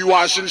if you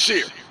are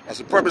sincere. That's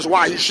the purpose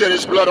why he shed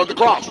his blood on the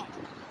cross.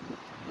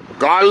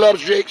 God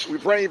loves Jakes. We're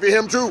praying for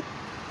him too.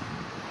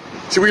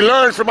 See, we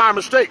learn from our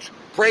mistakes.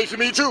 Pray for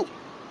me too.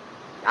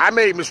 I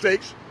made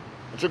mistakes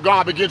until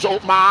God began to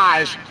open my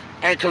eyes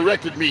and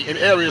corrected me in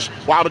areas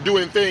where I was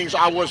doing things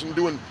I wasn't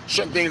doing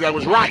certain things that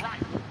was right.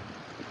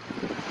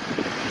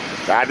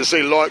 I had to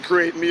say, Lord,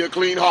 create me a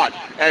clean heart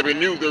and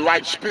renew the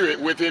right spirit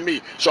within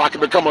me so I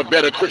can become a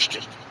better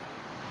Christian.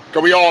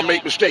 Because we all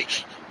make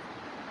mistakes.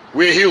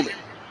 We're human.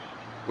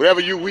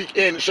 Whatever you weak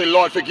in, say,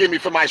 Lord, forgive me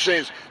for my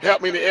sins.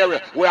 Help me in the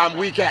area where I'm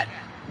weak at.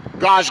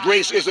 God's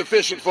grace is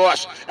sufficient for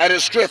us, and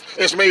his strength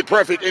is made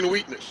perfect in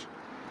weakness.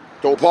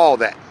 Told Paul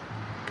that.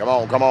 Come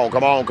on, come on,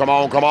 come on, come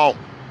on, come on.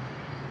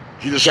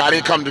 Jesus said, I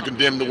didn't come to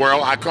condemn the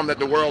world. I come that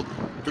the world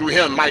through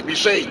him might be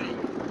saved.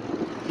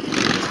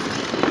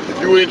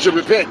 If you were to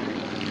repent,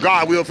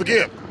 God will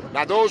forgive.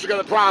 Now, those who got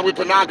a problem with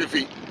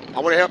pornography, I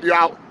want to help you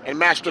out in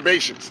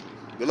masturbations.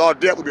 The Lord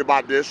dealt with me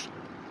about this.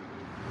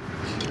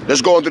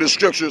 Let's go into the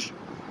scriptures.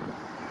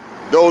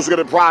 Those who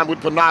got a problem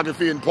with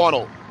pornography and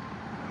porno.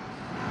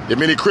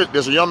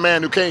 There's a young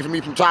man who came to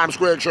me from Times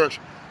Square Church.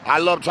 I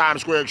love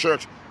Times Square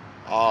Church.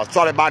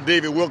 Started by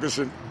David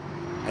Wilkerson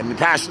and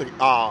Pastor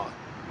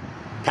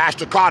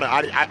Carter.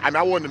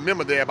 I wasn't a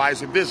member there, but I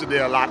used to visit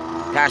there a lot.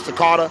 Pastor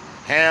Carter,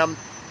 Ham.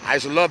 I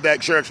used to love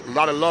that church. A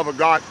lot of love of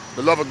God.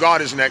 The love of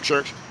God is in that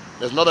church.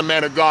 There's another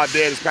man of God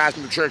there that's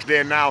pastoring the church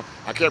there now.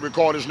 I can't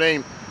recall his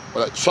name.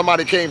 But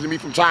somebody came to me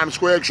from Times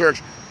Square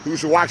Church who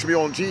used to watch me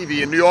on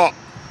TV in New York.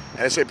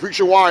 And they said,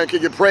 Preacher Warren,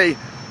 can you pray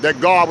that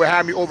God will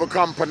have me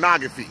overcome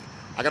pornography?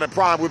 I got a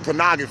problem with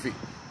pornography.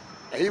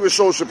 And he was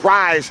so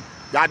surprised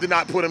that I did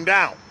not put him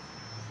down.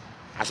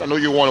 I said, I know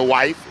you want a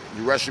wife.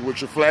 You wrestle with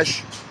your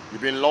flesh.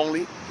 You've been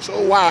lonely.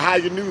 So wow, how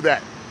you knew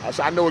that? I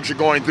said, I know what you're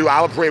going through. I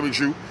will pray with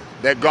you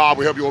that God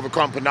will help you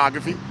overcome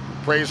pornography.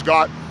 Praise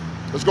God.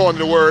 Let's go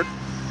into the word.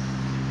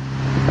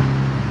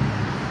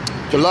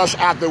 To lust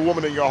after a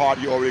woman in your heart,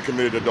 you already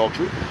committed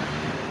adultery.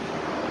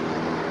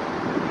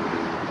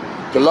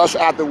 To lust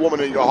after a woman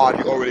in your heart,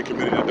 you already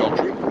committed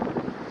adultery.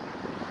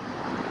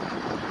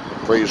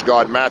 Praise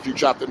God. Matthew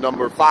chapter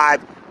number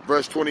 5,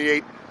 verse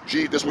 28.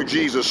 That's what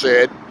Jesus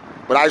said.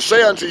 But I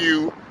say unto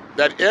you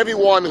that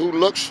everyone who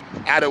looks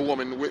at a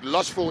woman with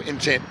lustful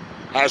intent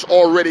has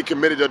already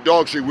committed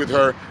adultery with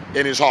her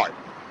in his heart.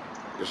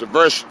 There's a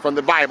verse from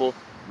the Bible,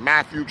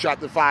 Matthew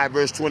chapter 5,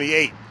 verse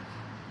 28.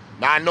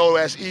 Now I know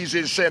that's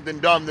easier said than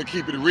done to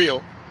keep it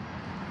real.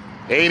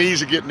 It ain't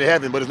easy getting to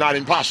heaven, but it's not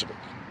impossible.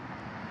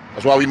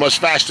 That's why we must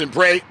fast and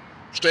pray,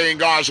 stay in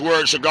God's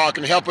word so God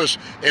can help us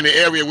in the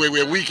area where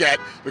we're weak at,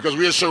 because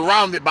we are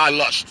surrounded by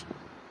lust.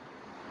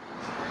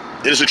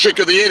 It is a trick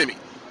of the enemy.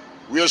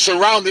 We are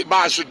surrounded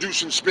by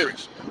seducing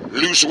spirits.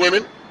 Loose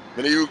women,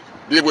 many of you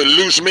live with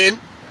loose men.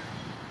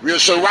 We are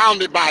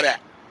surrounded by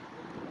that.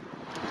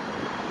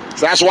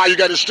 So that's why you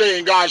got to stay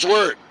in God's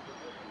word.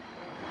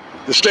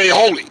 To stay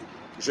holy.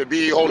 He said, be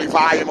ye holy, for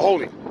I am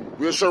holy.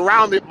 We're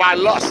surrounded by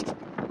lust,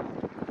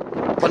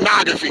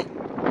 pornography,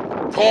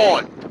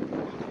 porn.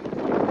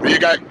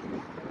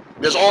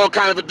 There's all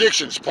kinds of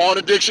addictions. Porn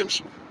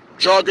addictions,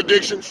 drug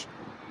addictions,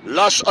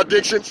 lust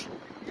addictions.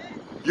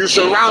 You're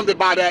surrounded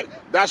by that.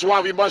 That's why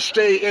we must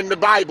stay in the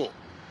Bible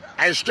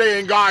and stay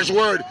in God's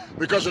word,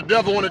 because the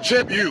devil want to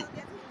tempt you.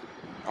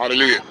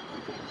 Hallelujah.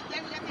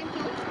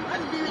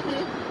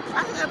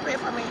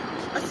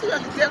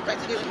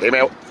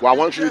 Amen. What I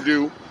want you to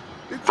do,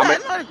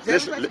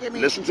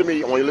 listen to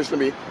me. I want you to listen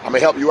to me. I'm going to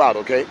help you out,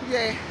 okay?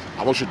 Yeah.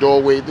 I want you to throw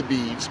away the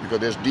beads, because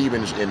there's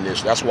demons in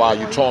this. That's why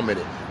you're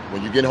tormented.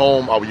 When you get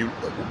home, or you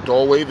throw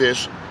away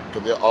this,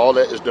 because all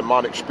that is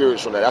demonic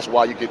spirits on that. That's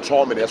why you get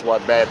tormented. That's why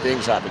bad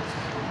things happen.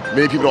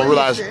 Many people don't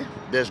realize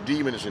there's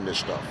demons in this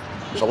stuff.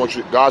 So I want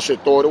you, God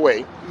said, throw it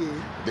away. Yeah.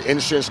 The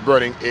incense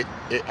burning, it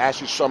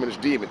actually summons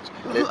demons.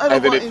 I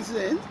don't want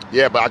incense.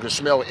 Yeah, but I can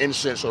smell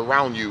incense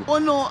around you. Oh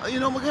no, you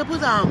know, we can put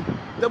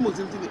the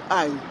Muslims in the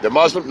eye. The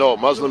Muslims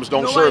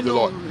don't serve the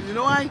Lord. You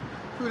know why?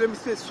 People let me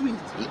say sweet.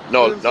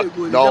 No,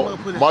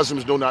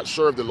 Muslims do not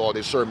serve the Lord.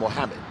 They serve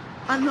Muhammad.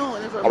 I know.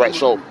 All right,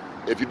 so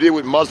if you deal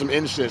with Muslim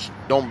incense,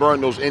 don't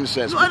burn those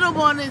incense. No, I don't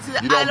burn incense.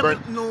 You don't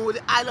burn? No,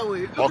 the other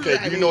way. Okay,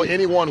 do you know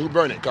anyone who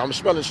burn it? Because I'm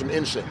smelling some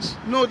incense.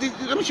 No,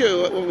 let me show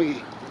you what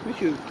we.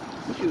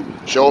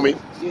 Show me,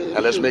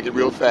 and let's make it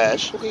real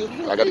fast. Okay,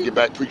 I got to get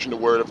back preaching the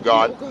word of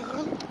God.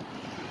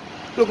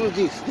 Look at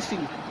this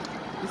thing.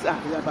 This eye.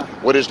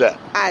 What is that?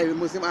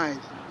 Muslim eye.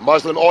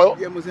 Muslim oil?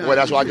 Yeah, Muslim well,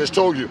 that's what I just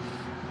told you.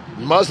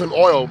 Muslim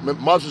oil,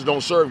 Muslims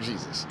don't serve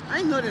Jesus.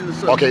 I know they don't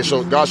serve. Okay,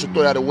 so God should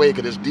throw that away,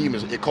 because there's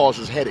demons. It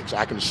causes headaches.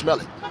 I can smell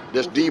it.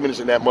 There's demons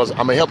in that Muslim.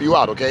 I'm going to help you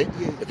out, okay?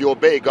 Yeah. If you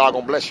obey, God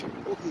going to bless you.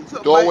 Okay,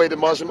 so throw away the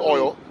Muslim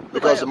oil,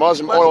 because the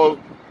Muslim oil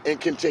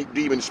can take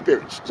demon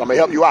spirits. So I'm going to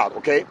help you out,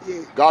 okay?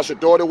 Yeah. God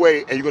should throw it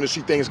away, and you're going to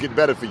see things get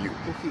better for you.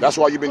 Okay. That's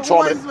why you've been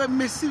tormented.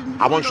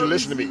 I want you to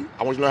listen to me.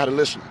 I want you to know how to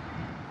listen.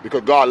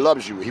 Because God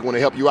loves you. He want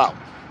to help you out.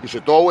 He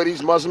should throw away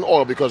these Muslim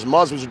oil, because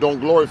Muslims don't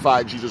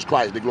glorify Jesus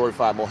Christ. They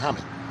glorify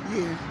Muhammad.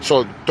 Yeah.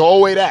 So throw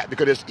away that,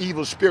 because there's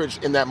evil spirits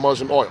in that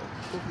Muslim oil.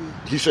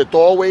 Okay. He said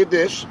throw away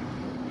this,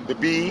 the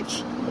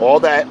beads, all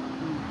that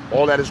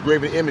is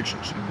graven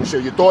images. He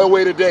said you throw it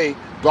away today,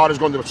 God is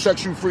going to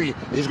set you free.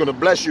 He's going to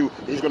bless you.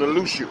 He's going to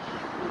loose you.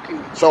 Okay.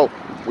 So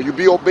when you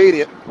be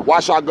obedient,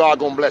 watch how God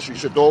going to bless you. You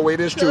should throw away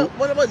this too.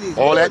 What about this?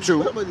 All that too.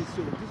 What about this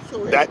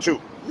too? That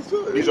too.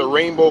 These are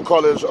rainbow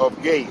colors of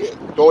gaze.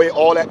 Yeah. Throw away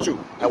all that too.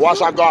 And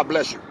watch how God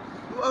bless you.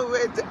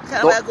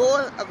 Can I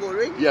go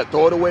ring? Yeah,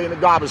 throw it away in the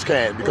garbage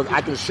can, because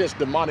I can sense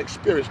demonic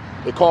spirits.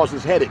 It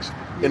causes headaches.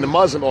 In the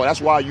Muslim oil, that's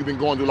why you've been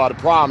going through a lot of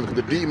problems,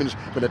 because the demons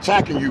been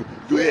attacking you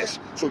through this.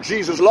 So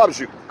Jesus loves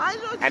you. I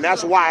know. And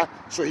that's why,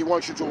 so he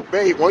wants you to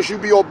obey. Once you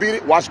be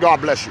obedient, watch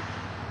God bless you.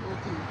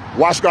 Okay.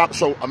 Watch God.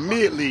 So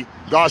immediately,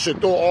 God should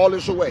throw all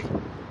this away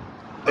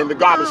in the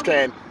garbage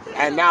can,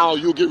 and now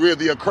you'll get rid of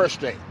the accursed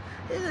thing.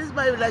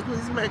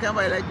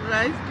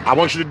 I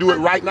want you to do it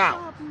right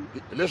now.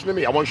 Listen to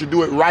me. I want you to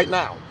do it right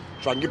now,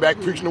 so I can get back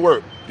preaching the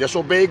word. Just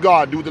obey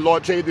God. Do what the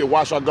Lord tell you to do.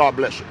 Watch how God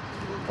bless you.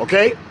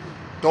 Okay?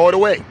 Throw it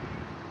away.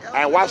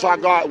 And watch how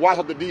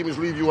the demons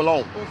leave you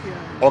alone.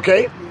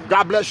 Okay?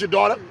 God bless your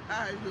daughter.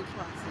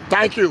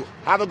 Thank you.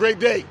 Have a great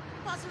day.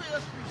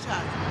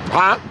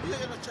 Huh?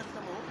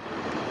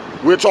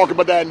 We'll talk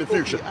about that in the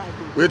future.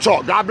 We'll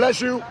talk. God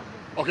bless you.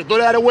 Okay, throw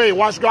that away.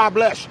 Watch God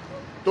bless.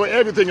 Throw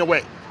everything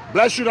away.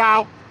 Bless you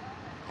now.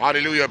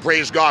 Hallelujah.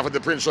 Praise God for the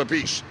Prince of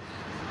Peace.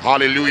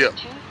 Hallelujah.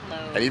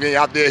 And even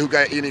out there who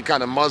got any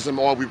kind of Muslim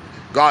oil,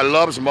 God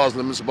loves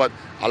Muslims, but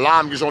a lot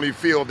of them just only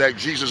feel that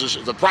Jesus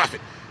is a prophet.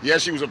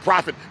 Yes, he was a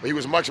prophet, but he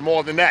was much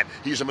more than that.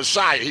 He's a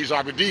Messiah. He's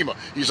our Redeemer.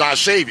 He's our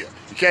Savior.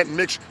 You can't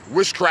mix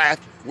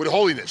witchcraft with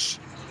holiness.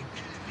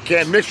 You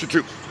can't mix the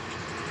two.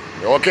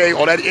 Okay,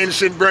 all that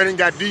incense burning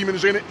got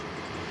demons in it.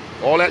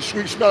 All that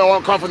sweet smell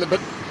all come from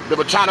the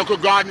botanical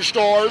garden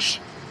stores.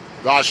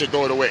 God said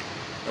throw it away.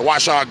 And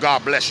watch how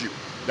God bless you.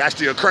 That's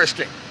the accursed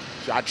thing.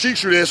 So I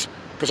teach you this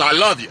because I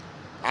love you.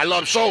 I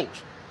love souls.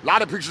 A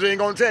lot of preachers ain't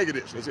going to tell you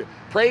this. They say,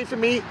 pray for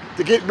me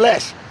to get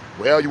blessed.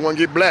 Well, you want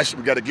to get blessed,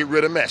 we got to get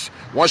rid of mess.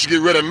 Once you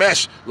get rid of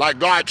mess, like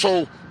God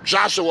told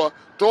Joshua,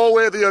 throw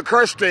away the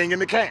accursed thing in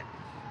the camp.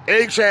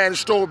 Achan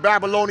stole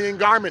Babylonian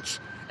garments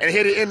and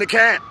hid it in the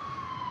camp.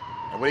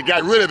 And when he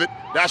got rid of it,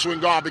 that's when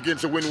God began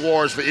to win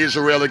wars for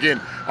Israel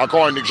again,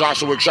 according to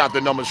Joshua chapter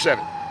number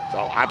 7.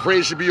 So I pray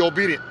you should be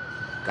obedient.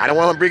 I don't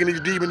want him bringing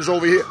these demons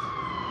over here.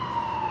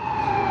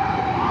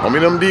 I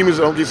mean, them demons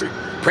don't get sick.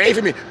 Pray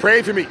for me.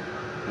 Pray for me.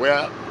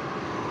 Well,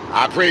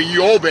 I pray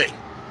you obey.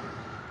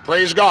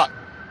 Praise God.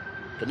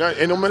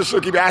 And no minister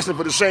keep asking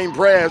for the same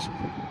prayers.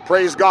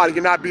 Praise God, and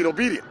you're not being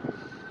obedient.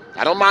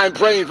 I don't mind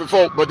praying for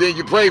folk, but then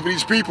you pray for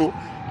these people,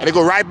 and they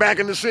go right back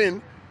into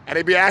sin, and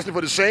they be asking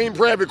for the same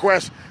prayer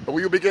request. But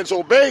when you begin to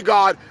obey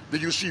God,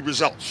 then you see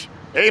results.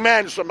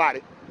 Amen,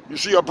 somebody. You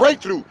see a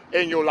breakthrough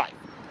in your life.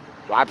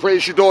 So I pray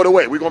she throw it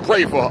away. We're going to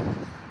pray for her.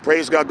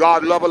 Praise God.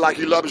 God love her like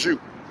he loves you.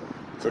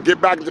 So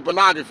get back into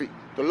pornography.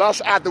 to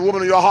lust after the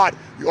woman in your heart,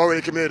 you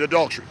already committed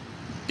adultery.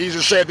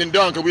 Easier said than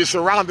done, because we're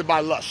surrounded by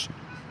lust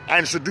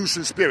and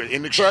seducing spirit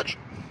in the church.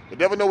 The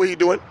devil know what he's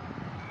doing.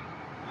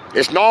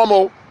 It's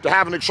normal to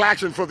have an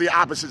attraction for the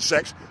opposite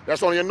sex.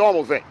 That's only a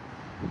normal thing.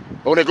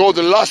 But when it goes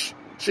to lust,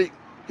 see,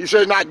 he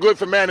said it's not good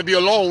for man to be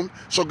alone,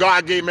 so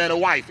God gave man a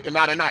wife and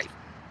not a knife.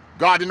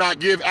 God did not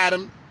give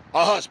Adam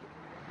a husband.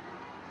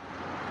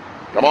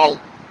 Come on.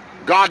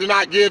 God did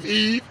not give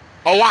Eve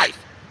a wife.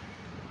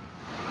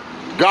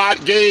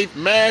 God gave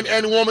man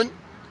and woman.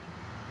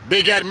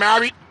 They got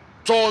married,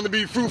 told them to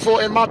be fruitful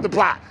and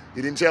multiply.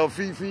 He didn't tell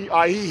Fifi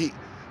or He.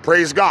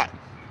 Praise God.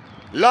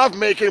 Love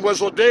making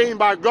was ordained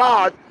by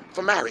God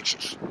for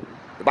marriages.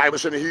 The Bible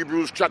said in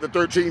Hebrews chapter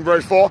 13,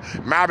 verse 4,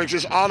 marriage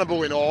is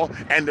honorable in all,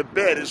 and the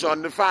bed is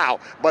undefiled.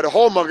 But the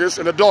whoremongers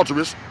and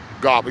adulterers,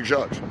 God will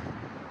judge.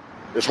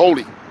 It's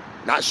holy.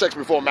 Not sex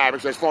before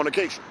marriage, that's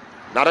fornication.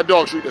 Not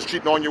adultery, that's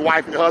cheating on your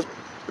wife and your husband.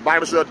 The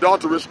Bible says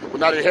adulterers will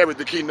not inherit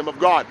the kingdom of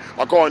God.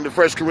 According to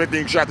 1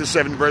 Corinthians chapter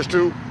 7, verse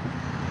 2,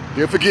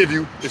 he'll forgive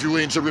you if you're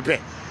willing to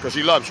repent, because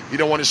he loves you. He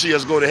don't want to see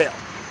us go to hell.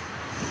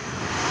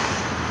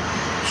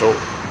 So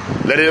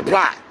let it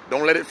apply.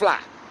 Don't let it fly.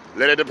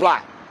 Let it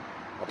apply.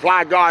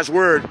 Apply God's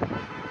word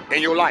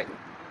in your life.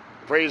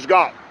 Praise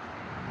God.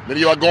 Many of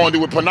you are going to do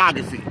with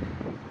pornography,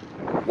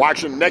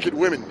 watching naked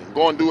women, and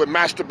going to do with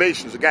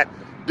masturbations. They got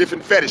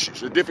different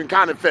fetishes, different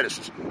kind of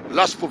fetishes.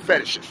 Lustful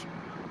fetishes,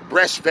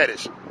 breast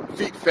fetish,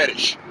 feet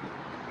fetish,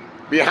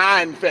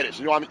 behind fetish.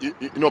 You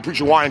know, preach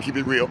your wine, keep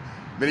it real.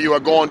 Many of you are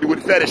going to do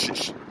with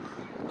fetishes,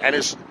 and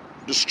it's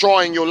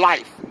destroying your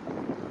life.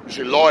 You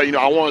say, Lord,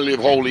 I want to live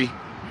holy,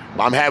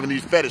 but I'm having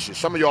these fetishes.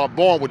 Some of you are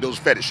born with those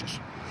fetishes.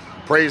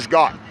 Praise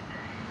God.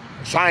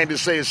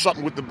 Scientists say it's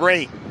something with the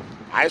brain.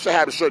 I used to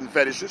have certain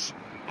fetishes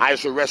I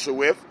used to wrestle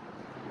with,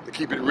 to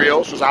keep it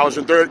real, since I was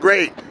in 3rd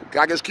grade.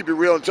 Can I just keep it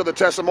real until the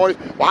testimony?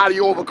 Well, how do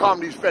you overcome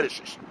these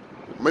fetishes?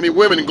 Many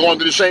women going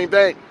through the same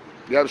thing.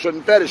 You have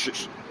certain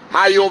fetishes.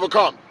 How do you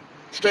overcome?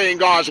 Stay in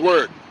God's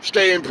word.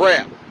 Stay in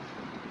prayer.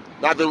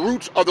 Now, the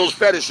roots of those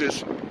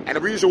fetishes, and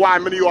the reason why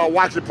many of you are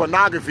watching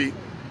pornography,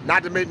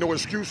 not to make no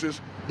excuses,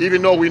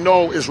 even though we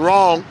know it's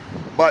wrong,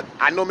 but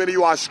I know many of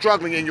you are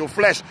struggling in your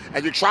flesh,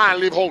 and you're trying to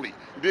live holy.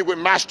 You did with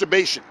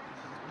masturbation,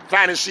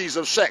 fantasies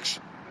of sex.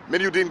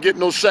 Many of you didn't get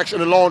no sex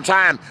in a long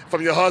time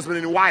from your husband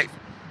and wife.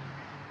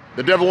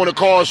 The devil want to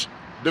cause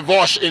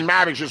divorce in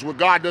marriages where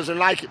God doesn't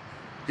like it.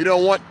 He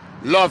don't want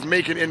love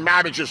making in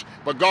marriages,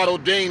 but God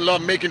ordained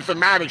love making for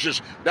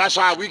marriages. That's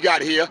how we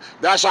got here.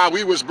 That's how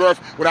we was birthed,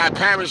 when our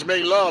parents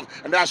made love,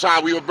 and that's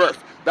how we were birthed.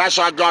 That's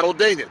how God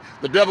ordained it.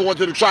 The devil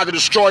wanted to try to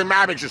destroy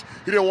marriages.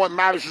 He didn't want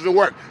marriages to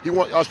work. He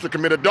wanted us to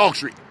commit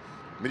adultery.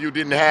 Many of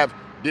you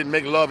didn't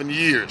make love in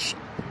years.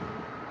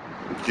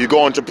 You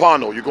go into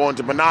porno, you go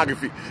into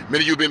pornography.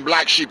 Many of you been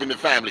black sheep in the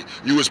family.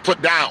 You was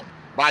put down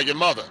by your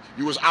mother.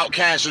 You was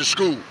outcast in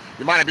school.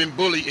 You might have been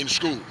bullied in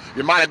school.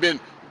 You might have been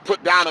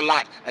put down a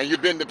lot, and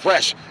you've been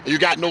depressed, and you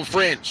got no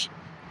friends.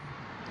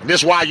 And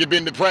that's why you've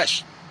been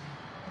depressed.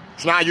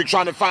 So now you're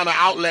trying to find an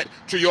outlet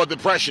to your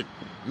depression.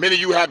 Many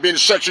of you have been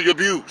sexually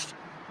abused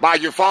by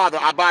your father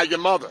or by your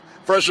mother.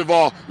 First of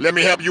all, let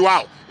me help you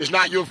out. It's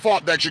not your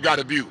fault that you got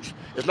abused.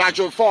 It's not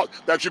your fault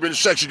that you've been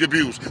sexually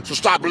abused. So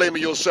stop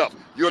blaming yourself.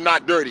 You're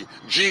not dirty.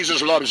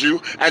 Jesus loves you,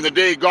 and the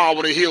day God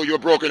will heal your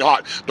broken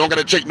heart. Don't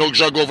gotta take no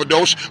drug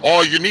overdose.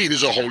 All you need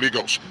is a Holy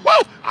Ghost.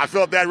 Well, I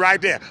felt that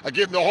right there.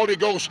 Getting the Holy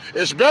Ghost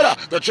is better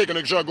than taking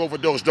a drug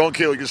overdose. Don't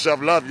kill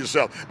yourself. Love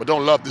yourself, but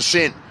don't love the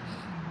sin.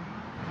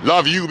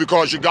 Love you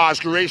because you're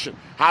God's creation.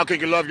 How can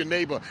you love your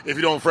neighbor if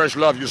you don't first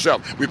love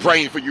yourself? We're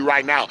praying for you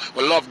right now,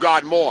 but love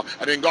God more,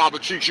 and then God will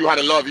teach you how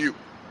to love you.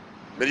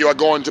 Many of you are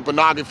going to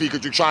pornography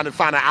because you're trying to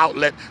find an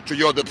outlet to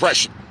your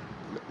depression.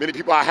 Many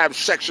people have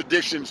sex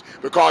addictions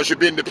because you've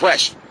been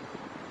depressed.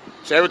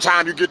 So every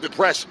time you get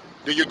depressed,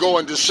 then you go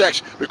into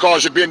sex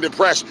because you've been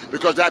depressed,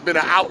 because that's been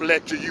an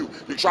outlet to you.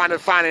 You're trying to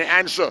find an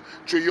answer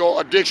to your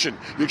addiction.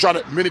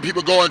 Many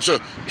people go into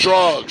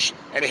drugs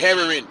and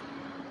heroin.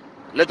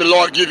 Let the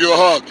Lord give you a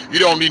hug. You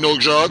don't need no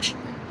drugs.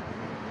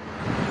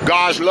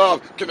 God's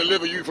love can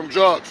deliver you from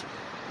drugs.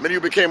 Many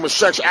of you became a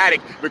sex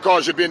addict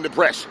because you've been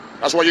depressed.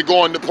 That's why you're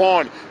going to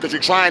porn, because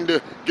you're trying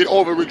to get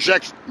over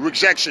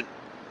rejection.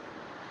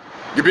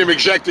 You've been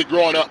rejected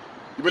growing up.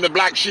 You've been a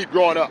black sheep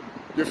growing up.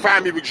 Your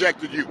family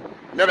rejected you.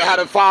 Never had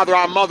a father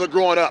or mother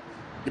growing up.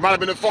 You might have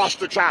been a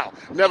foster child.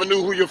 Never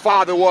knew who your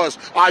father was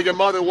or your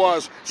mother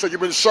was. So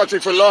you've been searching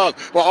for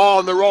love, but all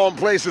in the wrong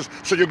places.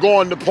 So you're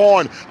going to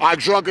porn or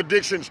drug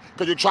addictions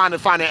because you're trying to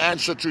find an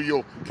answer to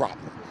your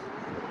problem.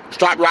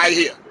 Stop right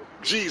here.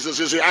 Jesus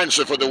is the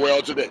answer for the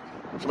world today.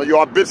 Some of you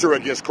are bitter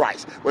against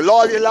Christ. Well,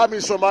 Lord, you love me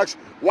so much.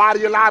 Why do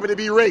you allow me to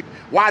be raped?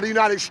 Why do you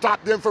not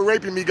stop them from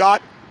raping me,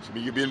 God? Some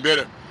of you being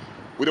bitter.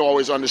 We don't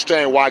always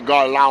understand why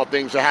God allowed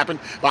things to happen,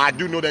 but I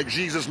do know that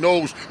Jesus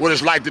knows what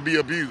it's like to be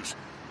abused.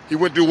 He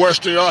went through worse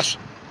than us.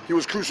 He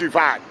was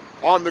crucified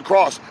on the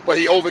cross, but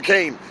he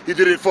overcame. He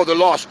did it for the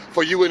lost,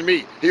 for you and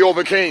me. He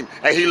overcame,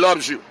 and he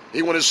loves you.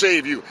 He wants to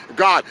save you.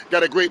 God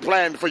got a great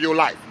plan for your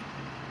life.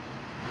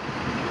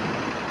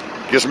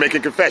 Just make a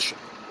confession.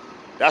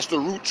 That's the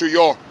root to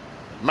your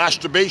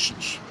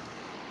masturbations.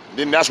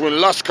 Then that's when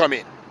lust come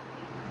in.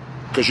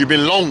 Because you've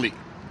been lonely.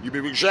 You've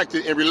been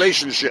rejected in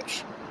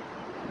relationships.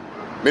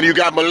 Many of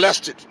you got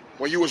molested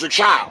when you was a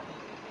child.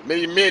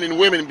 Many men and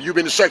women, you've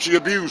been sexually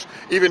abused,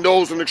 even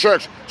those in the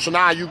church. So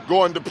now you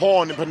go into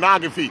porn and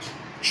pornography,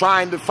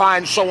 trying to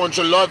find someone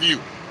to love you.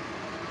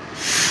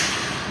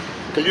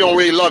 Because you don't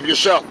really love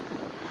yourself.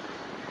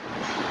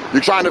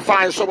 You're trying to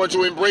find someone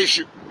to embrace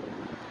you.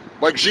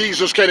 But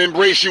Jesus can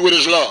embrace you with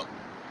his love.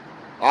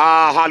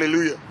 Ah,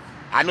 hallelujah.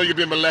 I know you've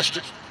been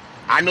molested.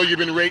 I know you've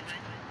been raped.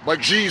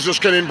 But Jesus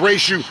can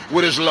embrace you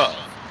with his love.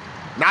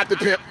 Not the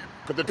pimp,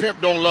 because the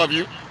pimp don't love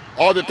you.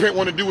 All the pimp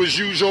want to do is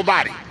use your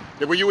body.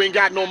 That when you ain't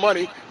got no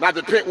money, not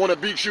the pimp want to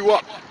beat you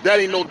up.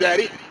 That ain't no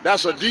daddy.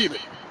 That's a demon.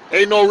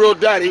 Ain't no real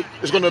daddy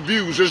is going to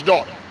abuse his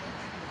daughter.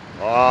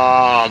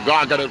 Ah,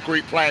 God got a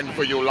great plan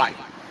for your life.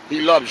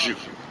 He loves you.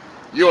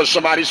 You're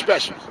somebody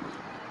special.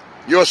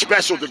 You're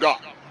special to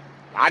God.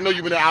 I know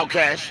you've been an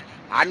outcast.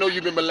 I know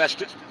you've been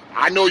molested.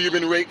 I know you've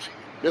been raped.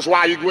 That's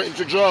why you went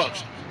into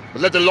drugs.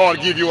 But let the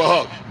Lord give you a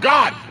hug.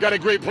 God got a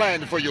great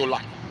plan for your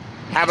life.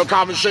 Have a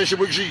conversation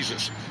with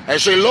Jesus and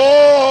say,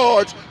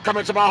 Lord, come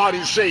into my heart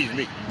and save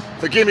me.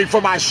 Forgive me for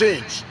my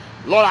sins.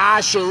 Lord,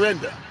 I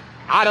surrender.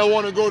 I don't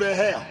want to go to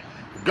hell.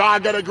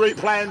 God got a great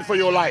plan for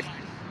your life.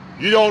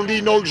 You don't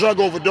need no drug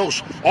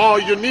overdose. All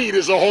you need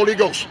is the Holy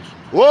Ghost.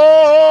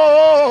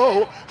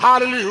 Whoa,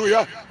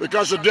 hallelujah.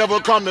 Because the devil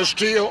come to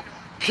steal,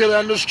 kill,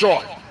 and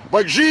destroy.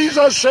 But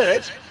Jesus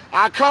said,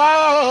 I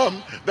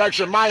come that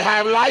you might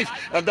have life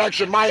and that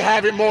you might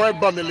have it more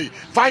abundantly.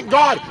 Thank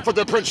God for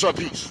the Prince of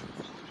Peace.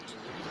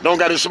 Don't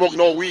got to smoke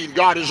no weed.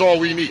 God is all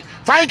we need.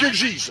 Thank you,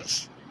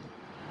 Jesus.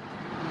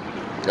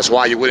 That's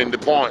why you went into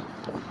porn.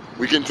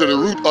 We get to the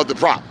root of the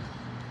problem.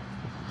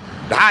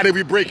 How did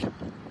we break it?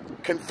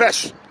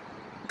 Confess.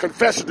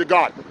 Confess it to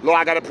God. Lord,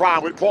 I got a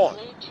problem with porn.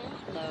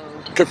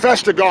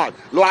 Confess to God.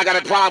 Lord, I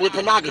got a problem with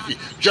pornography.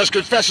 Just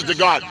confess it to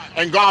God,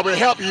 and God will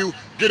help you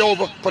get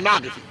over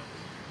pornography.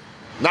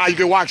 Now you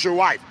can watch your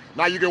wife.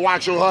 Now you can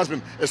watch your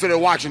husband instead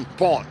of watching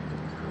porn.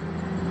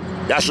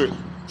 That's a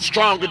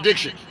strong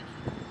addiction.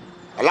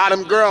 A lot of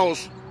them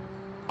girls,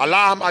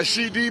 I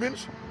see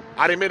demons.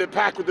 I done made a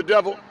pact with the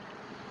devil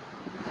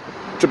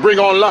to bring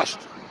on lust.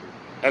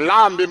 And a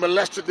lot of them been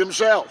molested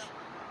themselves.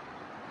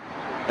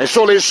 And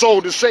so they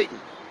sold to Satan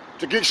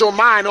to get your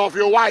mind off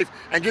your wife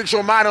and get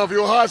your mind off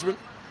your husband.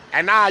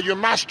 And now you're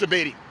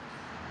masturbating.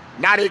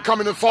 Now they come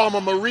in the form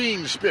of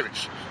marine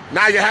spirits.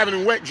 Now you're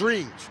having wet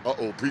dreams.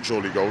 Uh-oh, preach,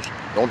 Holy Ghost.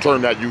 Don't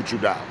turn that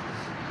YouTube down.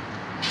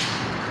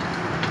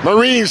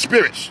 Marine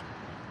spirits.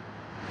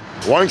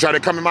 One tried to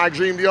come in my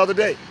dream the other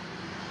day.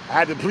 I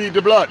had to plead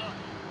the blood.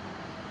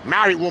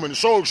 Married woman,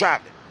 soul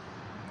traveling.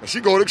 And she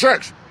go to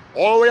church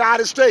all the way out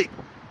of state.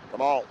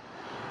 Come on.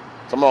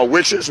 Some are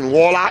witches and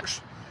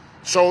warlocks,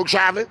 soul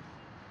traveling.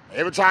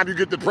 Every time you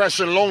get depressed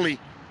and lonely,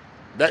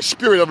 that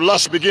spirit of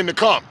lust begin to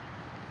come.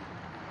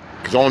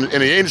 Because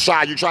in the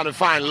inside, you're trying to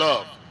find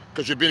love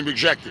because you've been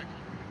rejected.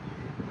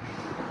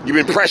 You've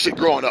been pressured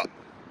growing up.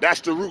 That's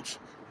the roots.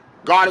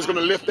 God is going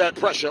to lift that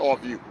pressure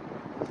off you.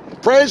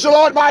 Praise the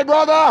Lord, my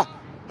brother.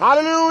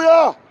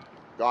 Hallelujah.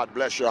 God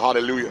bless you.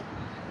 Hallelujah.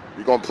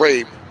 We're going to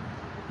pray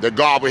that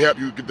God will help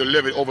you get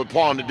delivered over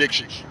porn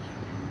addictions.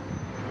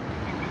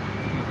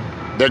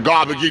 That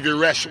God will give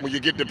you rest when you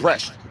get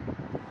depressed.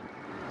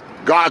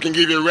 God can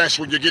give you rest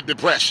when you get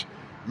depressed.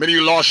 Many of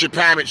you lost your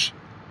parents.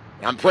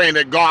 I'm praying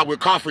that God will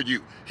comfort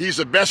you. He's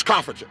the best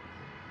comforter.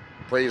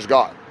 Praise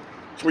God.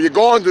 So when you're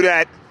going through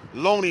that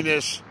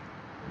loneliness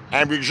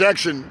and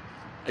rejection,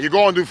 and you're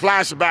going through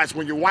flashbacks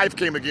when your wife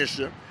came against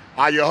you,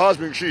 or your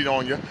husband cheated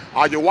on you,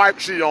 or your wife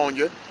cheated on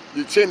you,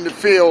 you tend to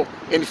feel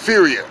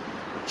inferior.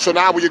 So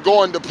now when you're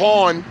going to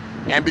porn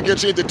and begin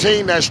to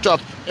entertain that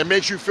stuff, it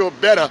makes you feel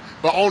better,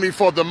 but only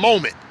for the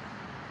moment.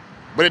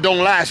 But it don't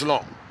last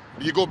long.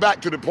 You go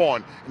back to the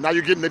porn, and now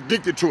you're getting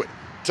addicted to it,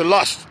 to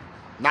lust.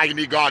 Now you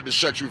need God to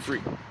set you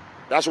free.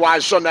 That's why I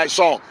sung that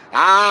song.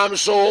 I'm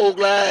so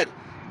glad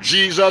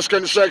Jesus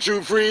can set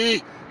you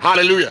free.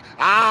 Hallelujah.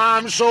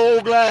 I'm so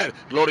glad.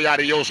 Gloria a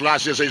Dios,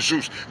 gracias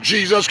Jesus.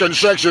 Jesus can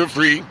set you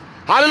free.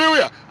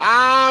 Hallelujah.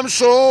 I'm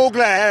so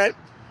glad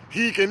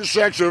he can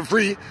set you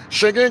free.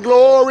 Singing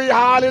glory,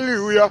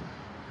 hallelujah.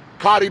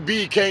 Cardi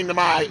B came to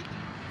my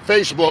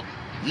Facebook.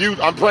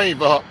 I'm praying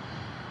for her.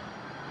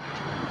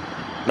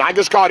 Not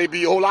just Cardi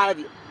B, a whole lot of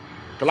you.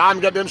 Because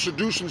I've got them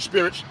seducing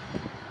spirits.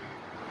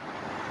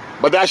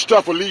 But that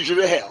stuff will lead you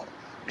to hell.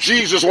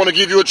 Jesus want to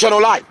give you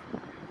eternal life.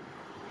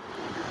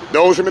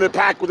 Those who are in a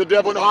pact with the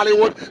devil in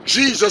Hollywood,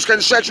 Jesus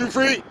can set you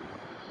free.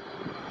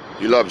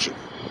 He loves you.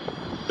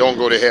 Don't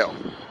go to hell.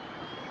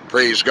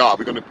 Praise God.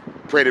 We're going to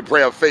pray the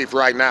prayer of faith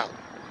right now.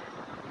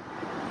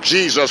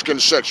 Jesus can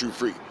set you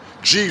free.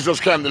 Jesus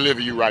can deliver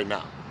you right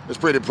now. Let's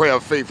pray the prayer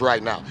of faith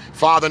right now.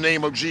 Father, in the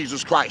name of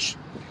Jesus Christ,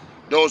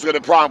 those who got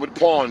a problem with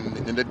porn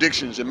and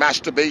addictions and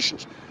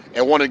masturbations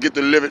and want to get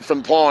delivered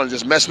from porn,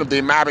 just messing up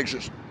their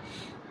marriages,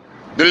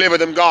 deliver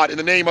them, God, in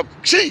the name of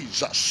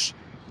Jesus.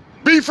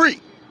 Be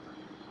free.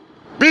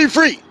 Be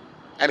free.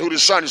 And who the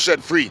Son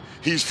set free,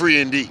 he's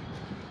free indeed.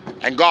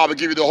 And God will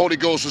give you the Holy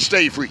Ghost to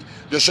stay free.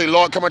 Just say,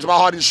 Lord, come into my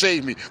heart and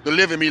save me.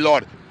 Deliver me,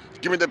 Lord.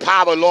 Give me the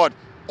power, Lord,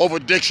 over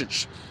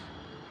addictions.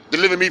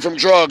 Deliver me from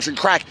drugs and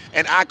crack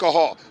and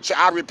alcohol. Say,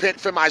 I repent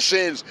for my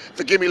sins.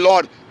 Forgive me,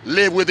 Lord.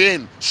 Live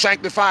within.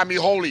 Sanctify me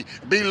holy.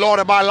 Be Lord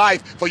of my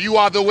life. For you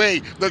are the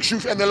way, the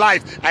truth, and the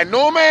life. And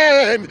no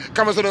man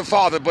cometh to the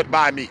Father but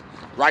by me.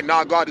 Right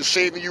now, God is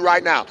saving you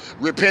right now.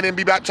 Repent and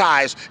be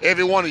baptized,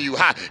 every one of you,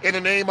 in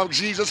the name of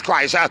Jesus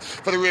Christ,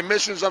 for the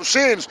remissions of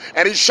sins,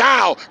 and he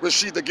shall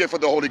receive the gift of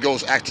the Holy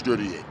Ghost. Acts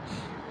 38.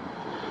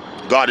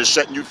 God is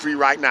setting you free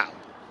right now.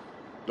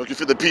 Don't you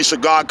feel the peace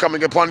of God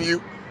coming upon you?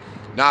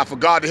 Now, for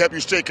God to help you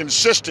stay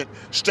consistent,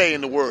 stay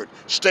in the Word,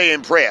 stay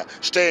in prayer,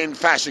 stay in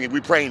fasting, and we're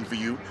praying for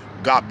you.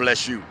 God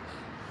bless you.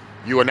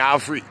 You are now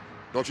free.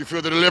 Don't you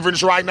feel the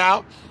deliverance right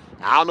now?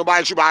 I don't know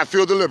about you, but I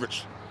feel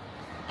deliverance.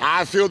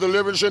 I feel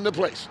deliverance in the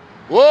place.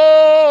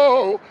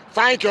 Whoa!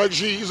 Thank you,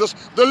 Jesus.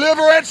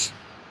 Deliverance!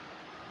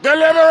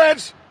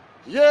 Deliverance!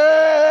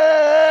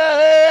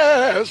 Yes!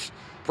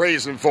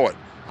 Praise him for it.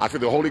 I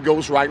feel the Holy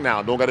Ghost right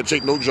now. Don't got to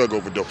take no drug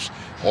overdose.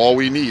 All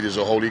we need is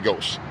a Holy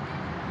Ghost.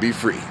 Be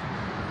free.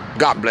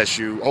 God bless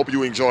you. Hope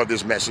you enjoyed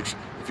this message.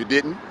 If you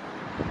didn't,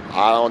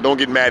 don't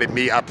get mad at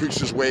me. I preach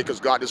this way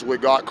because this is where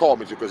God called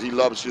me to, because he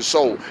loves your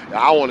soul. And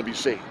I want to be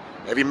saved.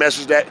 Every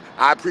message that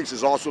I preach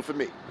is also for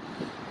me.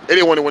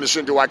 Anyone who wants to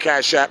send to our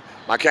Cash App,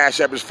 my Cash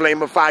App is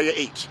Flame of Fire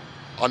 8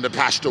 under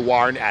Pastor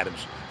Warren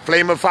Adams.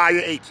 Flame of Fire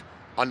 8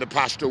 under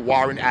Pastor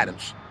Warren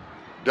Adams.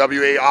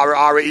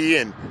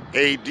 WARRENADAMS.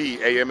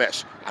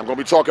 I'm going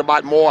to be talking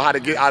about more how to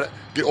get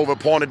over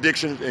porn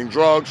addictions and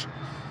drugs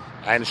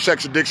and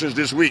sex addictions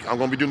this week. I'm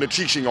going to be doing the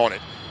teaching on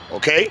it.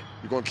 Okay?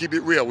 We're going to keep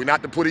it real. We're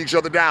not to put each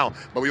other down,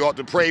 but we ought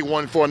to pray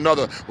one for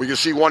another. We can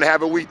see one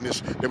have a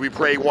weakness, then we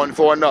pray one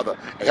for another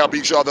and help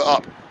each other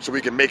up so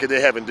we can make it to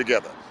heaven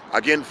together.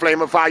 Again,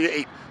 Flame of Fire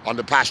 8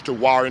 under Pastor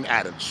Warren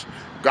Adams.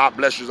 God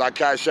bless you, our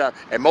Cash App,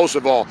 and most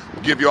of all,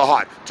 give your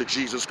heart to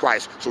Jesus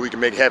Christ so we can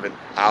make heaven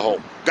our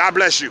home. God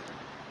bless you.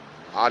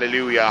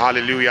 Hallelujah,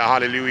 hallelujah,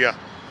 hallelujah,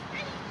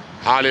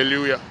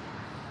 hallelujah.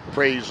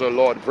 Praise the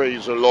Lord,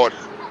 praise the Lord.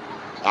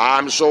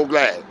 I'm so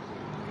glad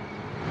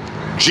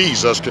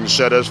Jesus can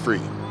set us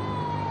free.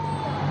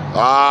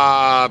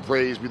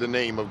 Praise be the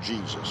name of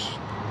Jesus.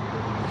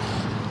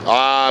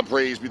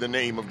 Praise be the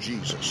name of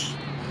Jesus.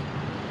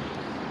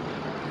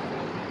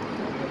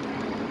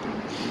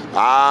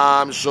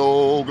 I'm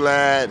so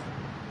glad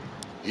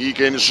he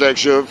can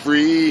set you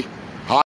free.